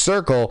his inner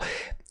circle,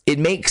 it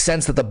makes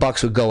sense that the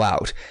Bucks would go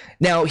out.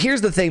 Now,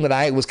 here's the thing that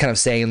I was kind of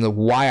saying,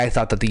 why I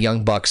thought that the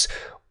Young Bucks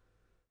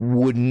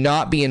would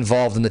not be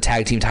involved in the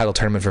tag team title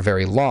tournament for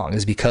very long,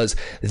 is because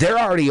they're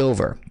already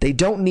over. They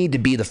don't need to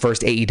be the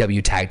first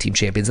AEW tag team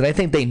champions, and I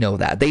think they know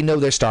that. They know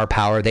their star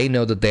power. They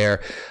know that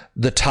they're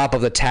the top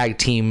of the tag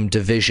team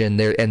division.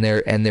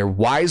 They're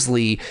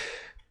wisely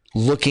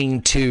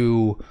looking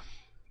to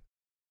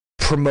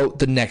promote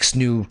the next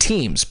new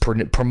teams,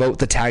 promote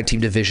the tag team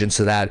division,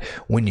 so that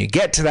when you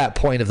get to that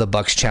point of the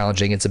Bucks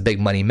challenging, it's a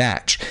big money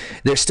match.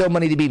 There's still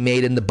money to be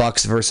made in the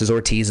Bucks versus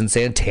Ortiz and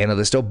Santana.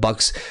 There's still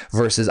Bucks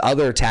versus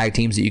other tag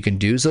teams that you can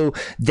do, so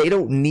they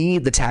don't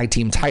need the tag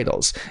team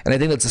titles. And I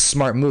think that's a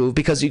smart move,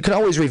 because you can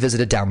always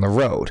revisit it down the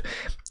road.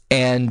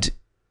 And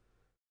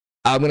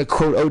I'm going to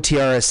quote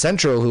OTRS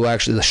Central, who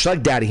actually, the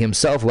Slug Daddy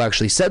himself, who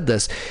actually said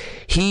this.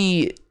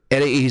 I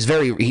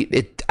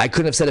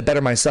couldn't have said it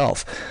better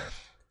myself.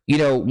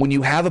 When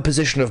you have a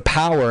position of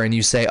power and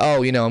you say,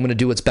 I'm going to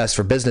do what's best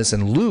for business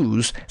and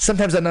lose,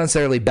 sometimes that's not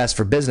necessarily best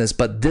for business,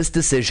 but this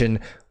decision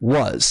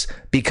was,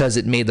 because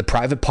it made the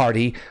Private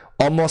Party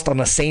almost on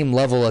the same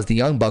level as the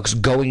Young Bucks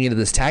going into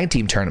this tag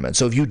team tournament.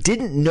 So if you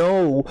didn't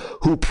know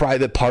who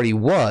Private Party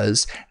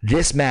was,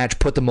 this match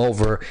put them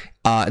over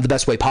in the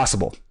best way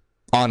possible.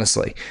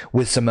 Honestly,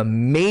 with some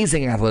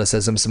amazing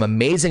athleticism, some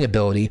amazing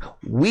ability.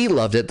 We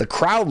loved it. The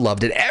crowd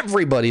loved it.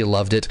 Everybody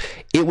loved it.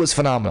 It was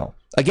phenomenal.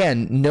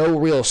 Again, no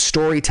real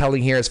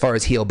storytelling here as far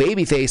as heel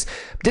babyface.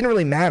 Didn't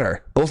really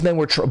matter. Both men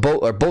were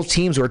both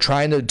teams were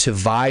trying to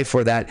vie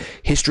for that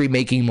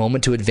history-making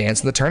moment to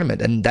advance in the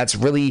tournament, and that's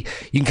really,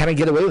 you can kind of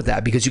get away with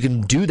that, because you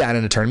can do that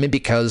in a tournament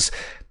because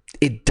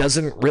it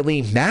doesn't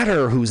really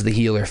matter who's the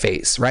heel or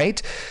face,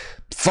 right?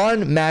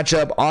 Fun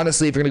matchup.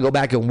 Honestly, if you're going to go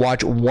back and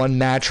watch one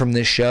match from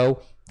this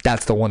show,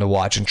 that's the one to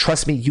watch. And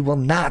trust me, you will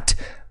not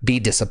be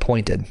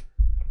disappointed.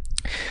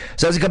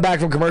 So as we come back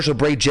from commercial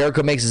break,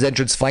 Jericho makes his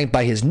entrance flanked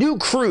by his new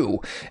crew.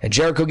 And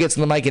Jericho gets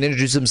on the mic and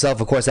introduces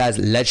himself, of course, as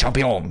Le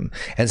Champion.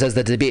 And says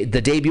that the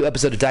debut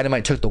episode of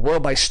Dynamite took the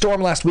world by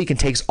storm last week and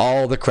takes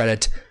all the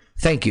credit.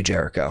 Thank you,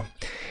 Jericho.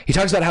 He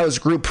talks about how his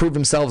group proved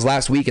themselves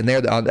last week, and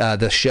they're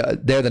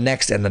the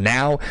next and the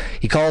now.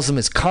 He calls them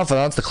his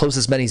confidants, the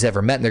closest men he's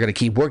ever met, and they're going to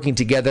keep working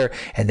together,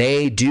 and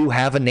they do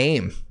have a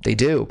name. They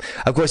do.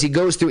 Of course, he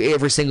goes through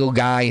every single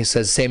guy. He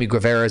says Sammy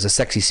Guevara is a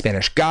sexy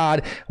Spanish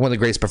god, one of the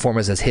greatest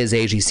performers at his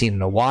age he's seen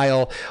in a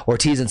while.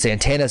 Ortiz and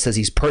Santana says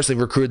he's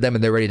personally recruited them,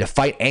 and they're ready to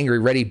fight angry,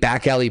 ready,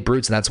 back alley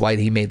brutes, and that's why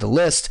he made the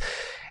list.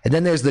 And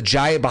then there's the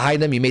giant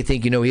behind them. You may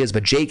think you know who he is,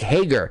 but Jake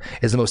Hager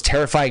is the most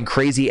terrifying,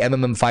 crazy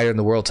MMA fighter in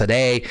the world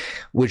today,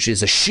 which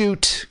is a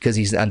shoot because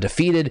he's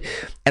undefeated.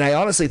 And I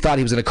honestly thought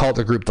he was going to call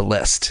the group The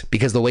List,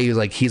 because the way he was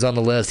like, he's on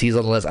the list.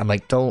 I'm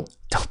like,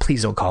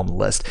 please don't call him The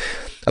List.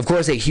 Of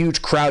course, a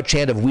huge crowd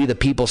chant of "We the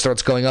People"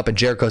 starts going up, and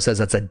Jericho says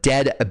that's a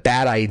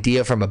bad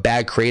idea from a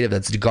bad creative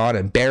that's gone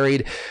and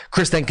buried.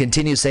 Chris then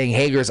continues saying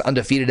Hager's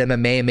undefeated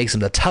MMA and makes him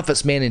the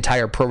toughest man in the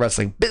entire pro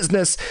wrestling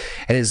business,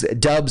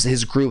 and dubs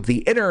his group the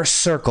Inner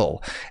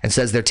Circle, and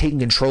says they're taking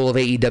control of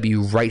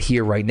AEW right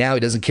here, right now. He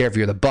doesn't care if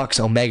you're the Bucks,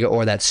 Omega,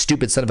 or that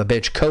stupid son of a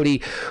bitch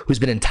Cody, who's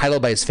been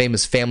entitled by his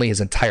famous family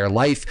his entire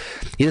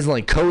life. He doesn't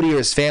like Cody or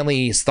his family.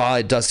 He's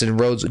thought Dusty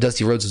Rhodes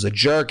is a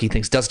jerk. He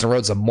thinks Dustin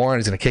Rhodes is a moron.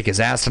 He's going to kick his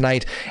ass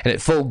tonight. And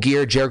at full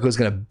gear, Jericho's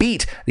going to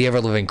beat the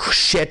ever-living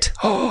shit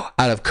out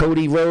of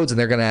Cody Rhodes, and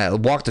they're going to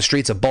walk the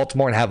streets of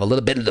Baltimore and have a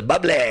little bit of the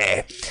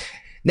bubbly.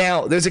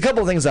 Now, there's a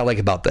couple of things I like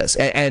about this.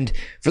 And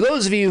for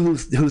those of you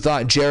who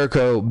thought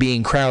Jericho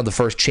being crowned the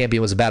first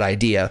champion was a bad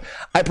idea,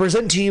 I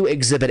present to you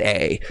Exhibit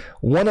A,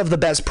 one of the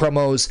best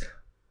promos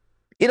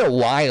in a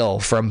while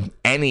from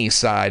any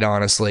side,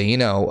 honestly.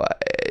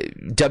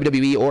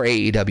 WWE or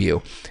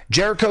AEW.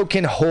 Jericho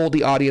can hold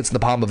the audience in the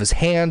palm of his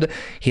hand.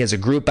 He has a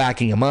group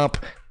backing him up.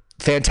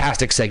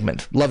 Fantastic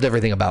segment. Loved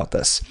everything about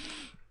this.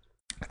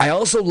 I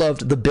also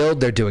loved the build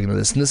they're doing to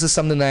this. And this is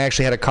something that I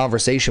actually had a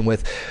conversation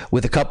with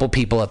a couple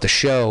people at the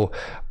show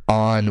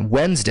on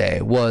Wednesday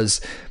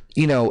was,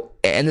 you know,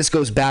 and this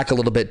goes back a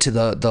little bit to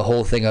the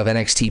whole thing of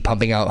NXT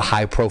pumping out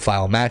high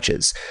profile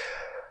matches.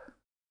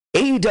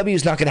 AEW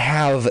is not going to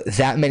have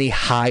that many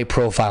high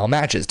profile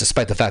matches,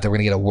 despite the fact that we're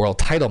going to get a world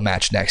title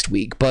match next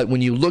week. But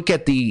when you look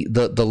at the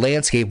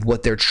landscape,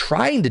 what they're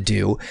trying to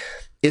do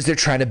is they're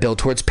trying to build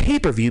towards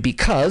pay-per-view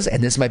because,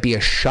 and this might be a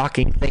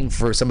shocking thing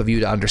for some of you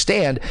to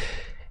understand,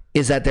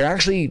 is that they're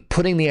actually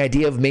putting the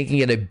idea of making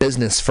it a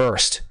business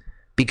first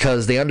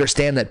because they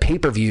understand that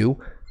pay-per-view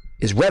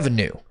is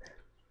revenue.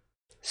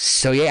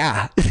 So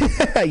yeah,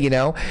 you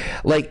know,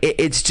 like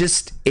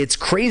it's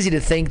crazy to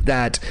think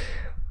that,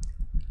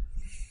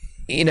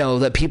 you know,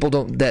 that people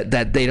don't,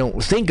 that they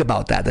don't think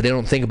about that they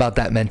don't think about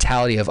that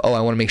mentality of, oh,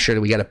 I want to make sure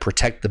that we got to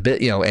protect the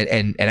bit, you know,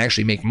 and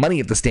actually make money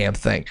at this damn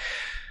thing.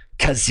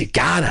 Cause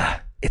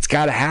it's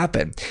gotta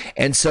happen.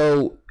 And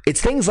so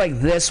it's things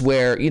like this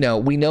where, you know,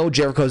 we know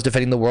Jericho's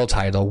defending the world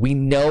title. We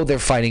know they're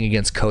fighting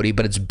against Cody,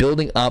 but it's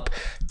building up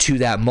to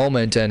that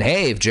moment. And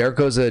hey, if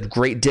Jericho's a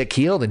great dick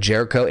heel, then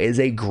Jericho is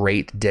a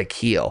great dick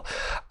heel.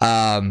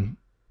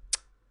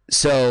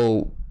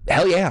 So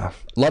hell yeah.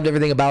 Loved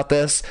everything about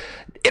this.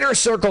 Inner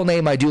Circle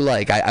name I do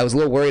like. I was a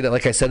little worried that,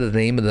 like I said, the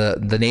name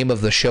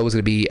of the show was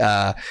going to be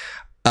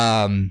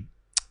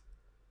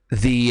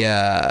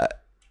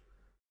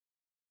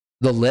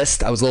the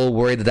list. I was a little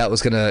worried that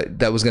was gonna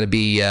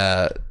be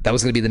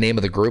the name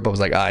of the group. I was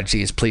like,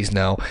 geez, please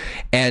no.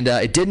 And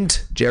it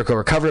didn't. Jericho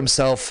recovered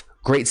himself.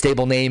 Great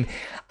stable name.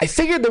 I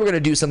figured they were gonna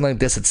do something like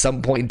this at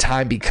some point in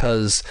time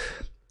because,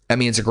 I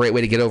mean, it's a great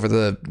way to get over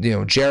the, you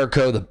know,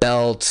 Jericho, the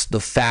belt,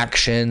 the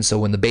faction. So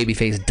when the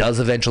babyface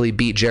does eventually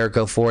beat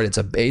Jericho for it,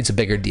 it's a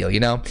bigger deal, you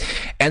know?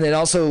 And then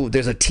also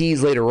there's a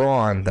tease later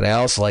on that I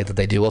also like that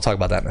they do. We'll talk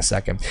about that in a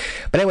second.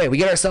 But anyway, we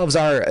get ourselves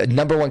our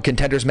number one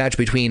contenders match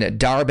between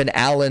Darby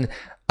Allin,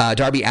 I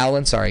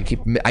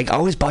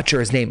always butcher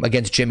his name,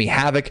 against Jimmy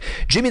Havoc.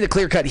 Jimmy the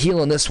clear-cut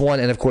heel in this one,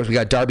 and of course we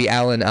got Darby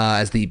Allin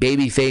as the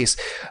baby face.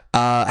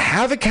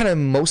 Havoc kind of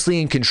mostly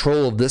in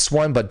control of this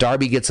one, but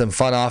Darby gets some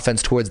fun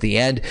offense towards the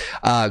end.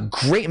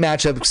 Great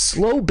matchup,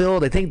 slow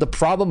build. I think the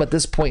problem at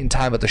this point in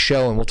time at the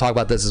show, and we'll talk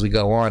about this as we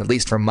go on, at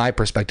least from my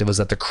perspective, is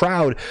that the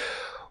crowd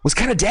was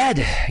kind of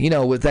dead, you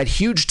know, with that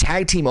huge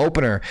tag team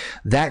opener.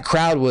 That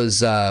crowd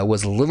was a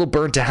little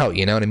burnt out,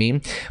 you know what I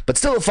mean? But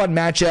still a fun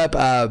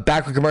matchup.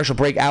 Back from commercial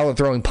break, Allin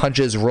throwing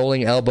punches,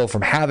 rolling elbow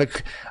from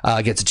Havoc,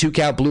 gets a 2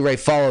 count. Blu-ray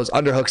follows,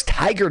 underhooks,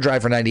 Tiger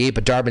Drive for 98,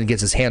 but Darby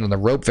gets his hand on the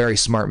rope. Very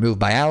smart move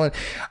by Allin.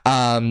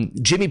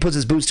 Jimmy puts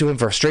his boots to him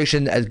for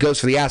frustration, goes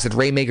for the acid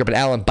Rainmaker, but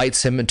Allin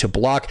bites him into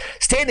block.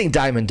 Standing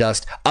Diamond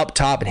Dust up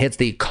top and hits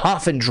the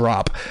coffin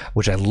drop,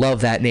 which I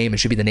love that name. It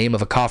should be the name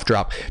of a cough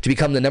drop, to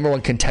become the number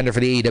one contender for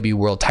the AEW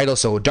World Title.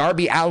 So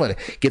Darby Allin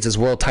gets his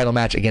world title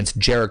match against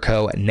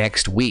Jericho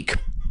next week.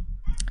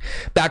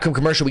 Back from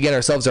commercial, we get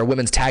ourselves our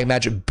women's tag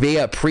match: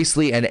 Bea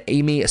Priestley and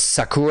Emi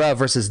Sakura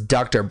versus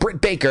Dr. Britt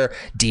Baker,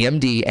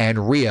 DMD,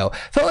 and Rio.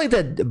 Felt like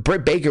that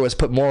Britt Baker was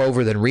put more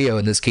over than Rio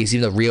in this case,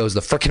 even though Rio is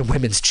the freaking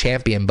women's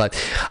champion. But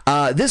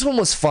this one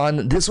was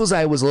fun.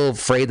 I was a little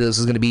afraid that this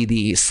was going to be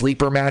the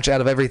sleeper match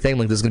out of everything.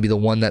 Like, this is going to be the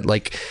one that,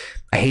 like,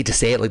 I hate to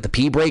say it, like the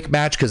P-break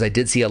match, because I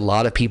did see a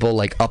lot of people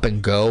like up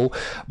and go.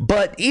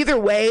 But either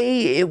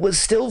way, it was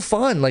still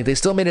fun. Like, they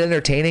still made it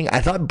entertaining.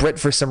 I thought Britt,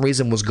 for some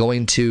reason, was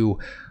going to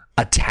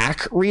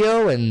attack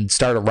Rio and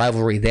start a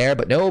rivalry there,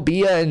 but no,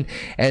 Bea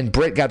and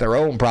Britt got their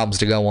own problems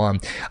to go on.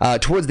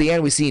 Towards the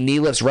end, we see knee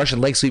lifts,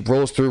 Russian leg sweep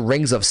rolls through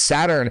Rings of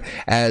Saturn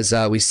as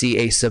we see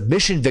a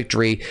submission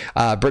victory.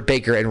 Britt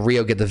Baker and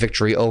Rio get the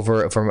victory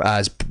over from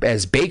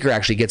as Baker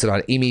actually gets it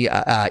on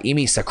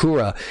Emi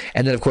Sakura.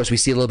 And then of course we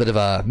see a little bit of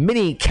a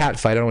mini cat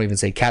fight. I don't even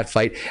say cat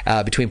fight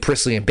between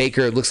Priestley and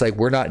Baker. It looks like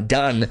we're not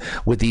done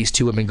with these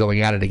two women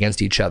going at it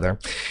against each other.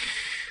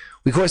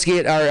 We, of course,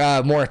 get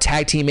our more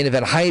tag team main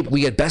event hype. We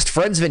get best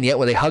friends vignette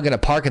where they hug in a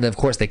park, and then, of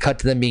course, they cut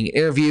to them being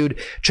interviewed.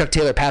 Chuck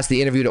Taylor passed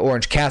the interview to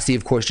Orange Cassidy,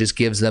 of course, just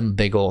gives them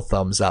big old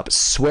thumbs up.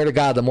 Swear to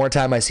God, the more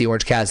time I see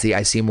Orange Cassidy,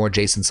 I see more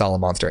Jason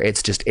Solomonster.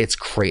 It's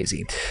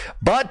crazy.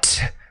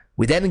 But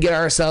we then get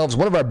ourselves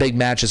one of our big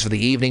matches for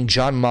the evening: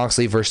 Jon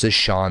Moxley versus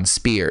Shawn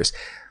Spears.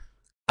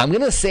 I'm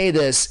going to say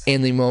this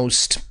in the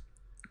most...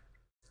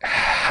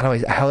 How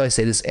do I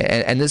say this?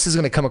 And this is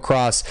going to come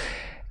across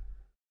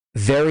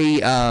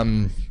very...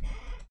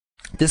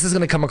 This is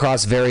going to come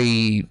across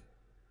very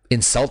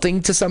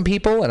insulting to some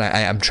people, and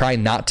I'm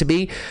trying not to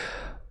be,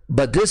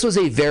 but this was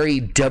a very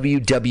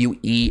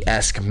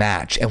WWE-esque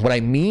match. And what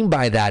I mean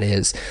by that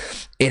is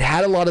it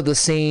had a lot of the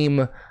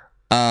same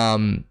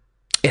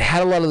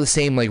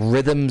like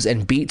rhythms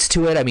and beats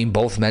to it. I mean,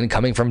 both men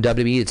coming from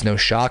WWE, it's no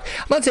shock.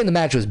 I'm not saying the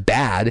match was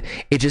bad.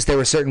 It just, there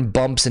were certain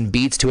bumps and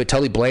beats to it.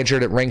 Tully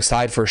Blanchard at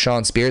ringside for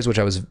Shawn Spears, which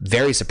I was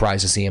very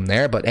surprised to see him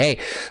there. But hey,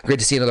 great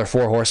to see another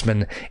Four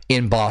Horsemen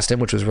in Boston,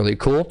 which was really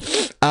cool.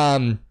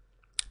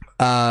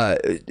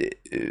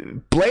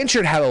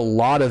 Blanchard had a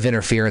lot of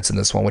interference in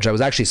this one, which I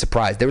was actually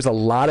surprised. There was a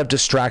lot of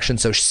distraction.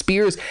 So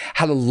Spears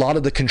had a lot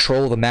of the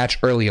control of the match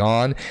early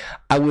on.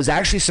 I was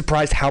actually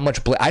surprised how much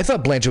I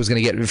thought Blanchard was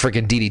going to get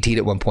freaking DDT'd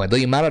at one point.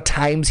 The amount of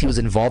times he was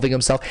involving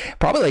himself,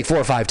 probably like 4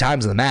 or 5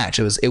 times in the match.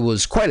 It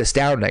was quite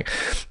astounding.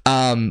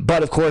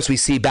 But of course, we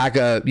see back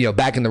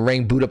in the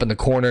ring, boot up in the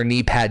corner,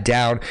 knee pad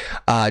down,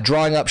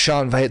 drawing up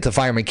Sean hit the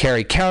fireman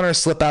carry counter,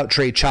 slip out,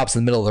 trade chops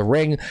in the middle of the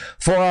ring,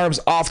 forearms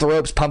off the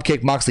ropes, pump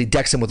kick. Moxley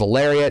decks him with a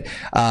lariat.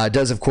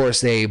 Does of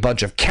course a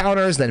bunch of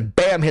counters, then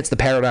bam, hits the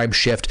paradigm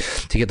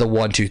shift to get the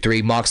 1, 2,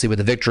 3. Moxley with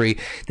the victory.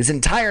 This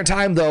entire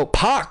time though,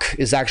 Pac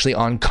is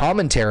actually on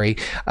commentary,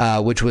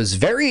 which was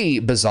very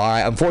bizarre.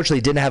 I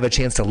unfortunately didn't have a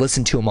chance to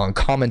listen to him on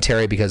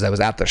commentary because I was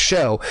at the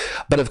show.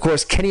 But of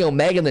course, Kenny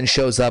Omega then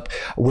shows up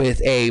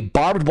with a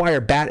barbed wire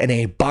bat and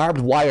a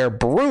barbed wire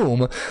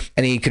broom,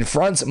 and he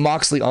confronts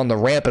Moxley on the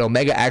ramp, and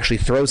Omega actually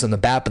throws him the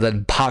bat, but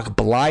then Pac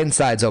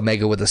blindsides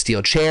Omega with a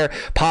steel chair.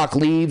 Pac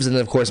leaves, and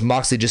then of course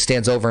Moxley just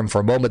stands over him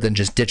for a moment, then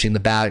just ditching the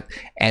bat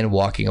and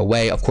walking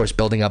away. Of course,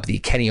 building up the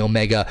Kenny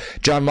Omega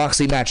John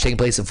Moxley match taking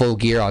place at Full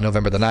Gear on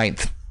November the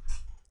 9th.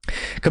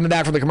 Coming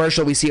back from the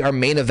commercial, we see our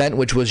main event,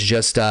 which was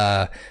just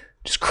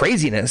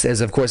craziness,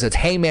 as of course it's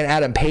Hangman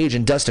Adam Page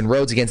and Dustin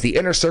Rhodes against the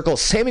Inner Circle,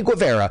 Sammy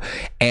Guevara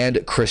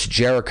and Chris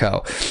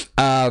Jericho.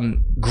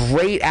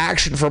 Great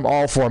action from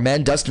all 4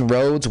 men. Dustin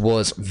Rhodes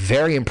was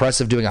very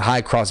impressive, doing a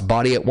high cross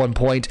body at one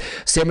point.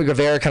 Sammy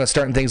Guevara kind of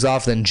starting things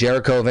off, then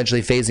Jericho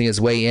eventually phasing his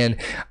way in,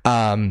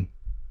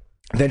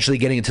 eventually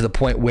getting it to the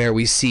point where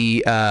we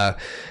see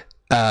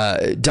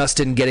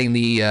Dustin getting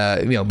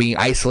the being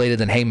isolated,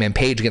 then Hangman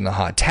Page getting the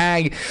hot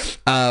tag.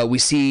 We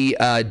see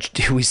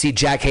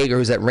Jack Hager,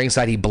 who's at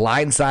ringside. He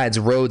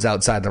blindsides Rhodes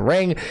outside the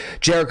ring.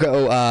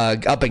 Jericho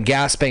up and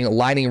gasping,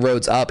 lining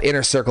Rhodes up.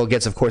 Inner Circle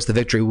gets, of course, the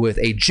victory with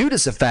a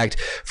Judas effect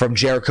from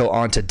Jericho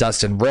onto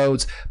Dustin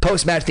Rhodes.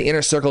 Post match, the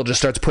Inner Circle just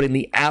starts putting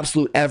the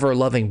absolute ever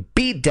loving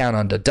beat down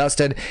onto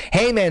Dustin.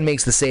 Hangman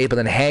makes the save, but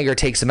then Hager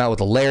takes him out with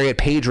a lariat.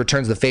 Page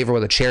returns the favor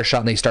with a chair shot,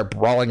 and they start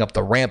brawling up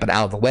the ramp and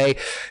out of the way.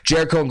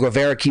 Jericho and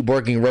Guevara keep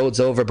working Rhodes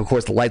over, but of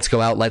course the lights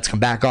go out, lights come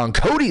back on.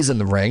 Cody's in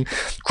the ring.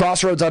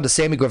 Crossroads onto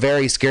Sammy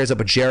Guevara. He scares up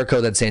a Jericho,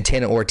 then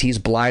Santana Ortiz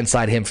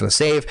blindside him for the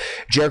save.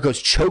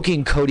 Jericho's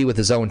choking Cody with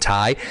his own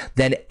tie.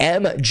 Then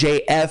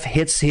MJF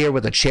hits here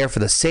with a chair for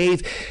the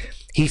save.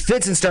 He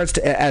fits and starts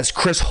to, as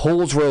Chris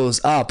holds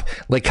Rose up,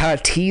 like kind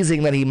of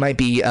teasing that he might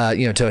be,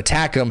 to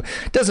attack him.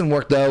 Doesn't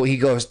work though. He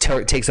goes,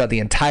 takes out the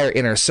entire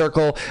Inner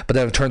Circle, but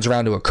then it turns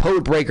around to a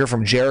code breaker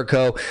from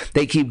Jericho.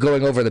 They keep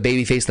going over the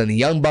babyface. Then the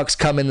Young Bucks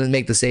come in and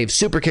make the save.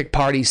 Super kick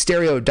party,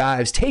 stereo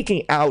dives,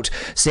 taking out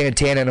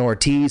Santana and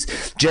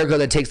Ortiz. Jericho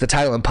then takes the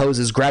title and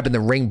poses, grabbing the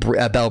ring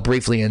bell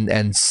briefly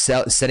and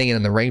setting it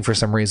in the ring for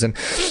some reason.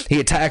 He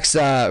attacks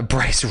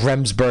Bryce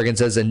Remsburg and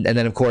says, and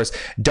then of course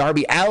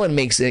Darby Allin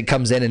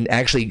comes in and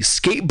actually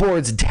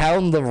skateboards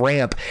down the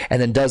ramp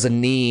and then does a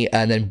knee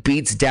and then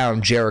beats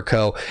down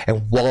Jericho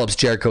and wallops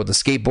Jericho with the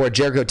skateboard.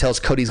 Jericho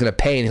tells Cody he's going to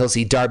pay and he'll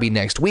see Darby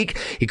next week.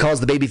 He calls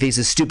the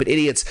babyfaces stupid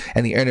idiots,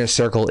 and the Inner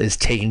Circle is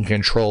taking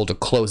control to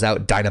close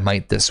out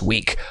Dynamite this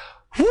week.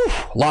 Whew,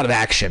 a lot of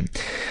action.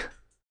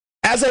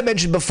 As I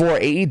mentioned before,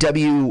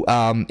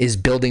 AEW is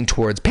building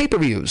towards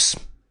pay-per-views.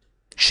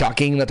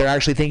 Shocking that they're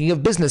actually thinking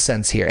of business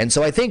sense here. And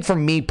so I think for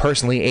me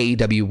personally,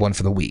 AEW won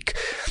for the week.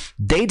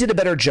 They did a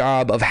better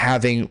job of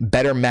having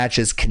better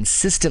matches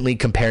consistently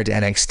compared to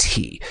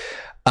NXT.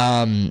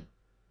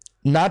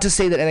 Not to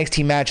say that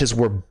NXT matches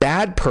were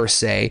bad per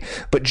se,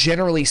 but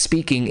generally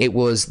speaking,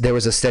 there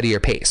was a steadier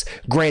pace.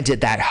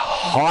 Granted, that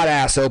hot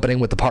ass opening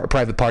with the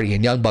Private Party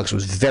and Young Bucks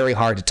was very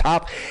hard to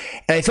top,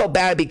 and I felt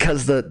bad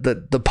because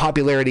the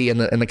popularity and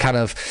the kind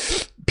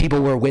of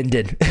people were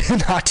winded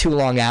not too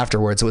long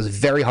afterwards. It was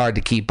very hard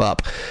to keep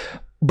up.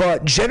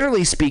 But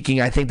generally speaking,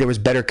 I think there was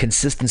better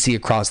consistency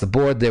across the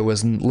board. There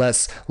was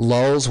less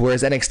lulls,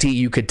 whereas NXT,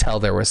 you could tell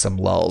there were some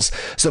lulls.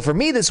 So for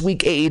me this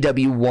week,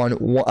 AEW won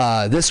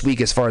this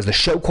week as far as the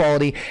show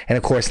quality, and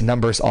of course,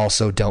 numbers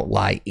also don't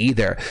lie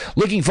either.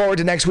 Looking forward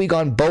to next week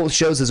on both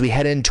shows as we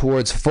head in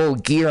towards Full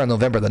Gear on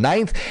November the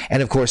 9th,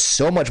 and of course,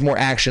 so much more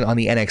action on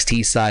the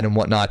NXT side and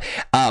whatnot.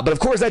 But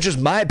of course, that's just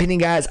my opinion,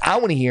 guys. I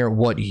want to hear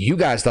what you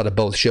guys thought of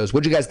both shows.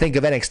 What did you guys think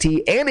of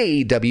NXT and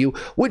AEW?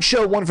 Which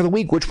show won for the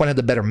week? Which one had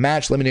the better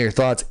match? Let me know your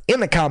thoughts in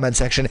the comment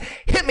section.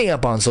 Hit me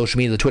up on social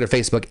media, the Twitter,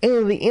 Facebook,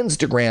 and the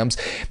Instagrams.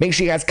 Make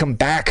sure you guys come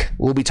back.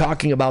 We'll be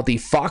talking about the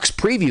Fox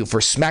preview for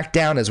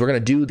SmackDown as we're going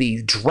to do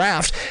the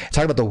draft,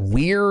 talk about the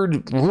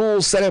weird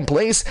rules set in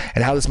place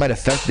and how this might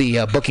affect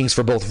the bookings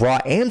for both Raw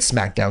and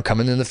SmackDown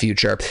coming in the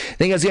future.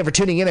 Thank you guys again for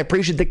tuning in. I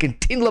appreciate the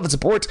continued love and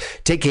support.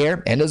 Take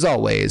care, and as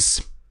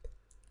always,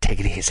 take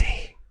it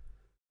easy.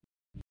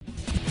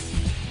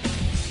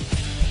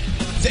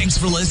 Thanks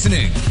for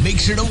listening. Make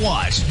sure to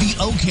watch the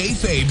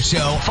Okayfabe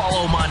Show.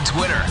 Follow him on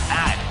Twitter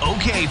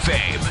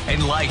 @Okayfabe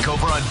and like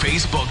over on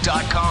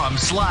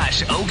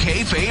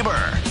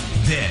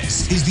Facebook.com/Okayfaber.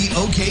 This is the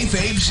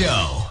Okayfabe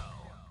Show.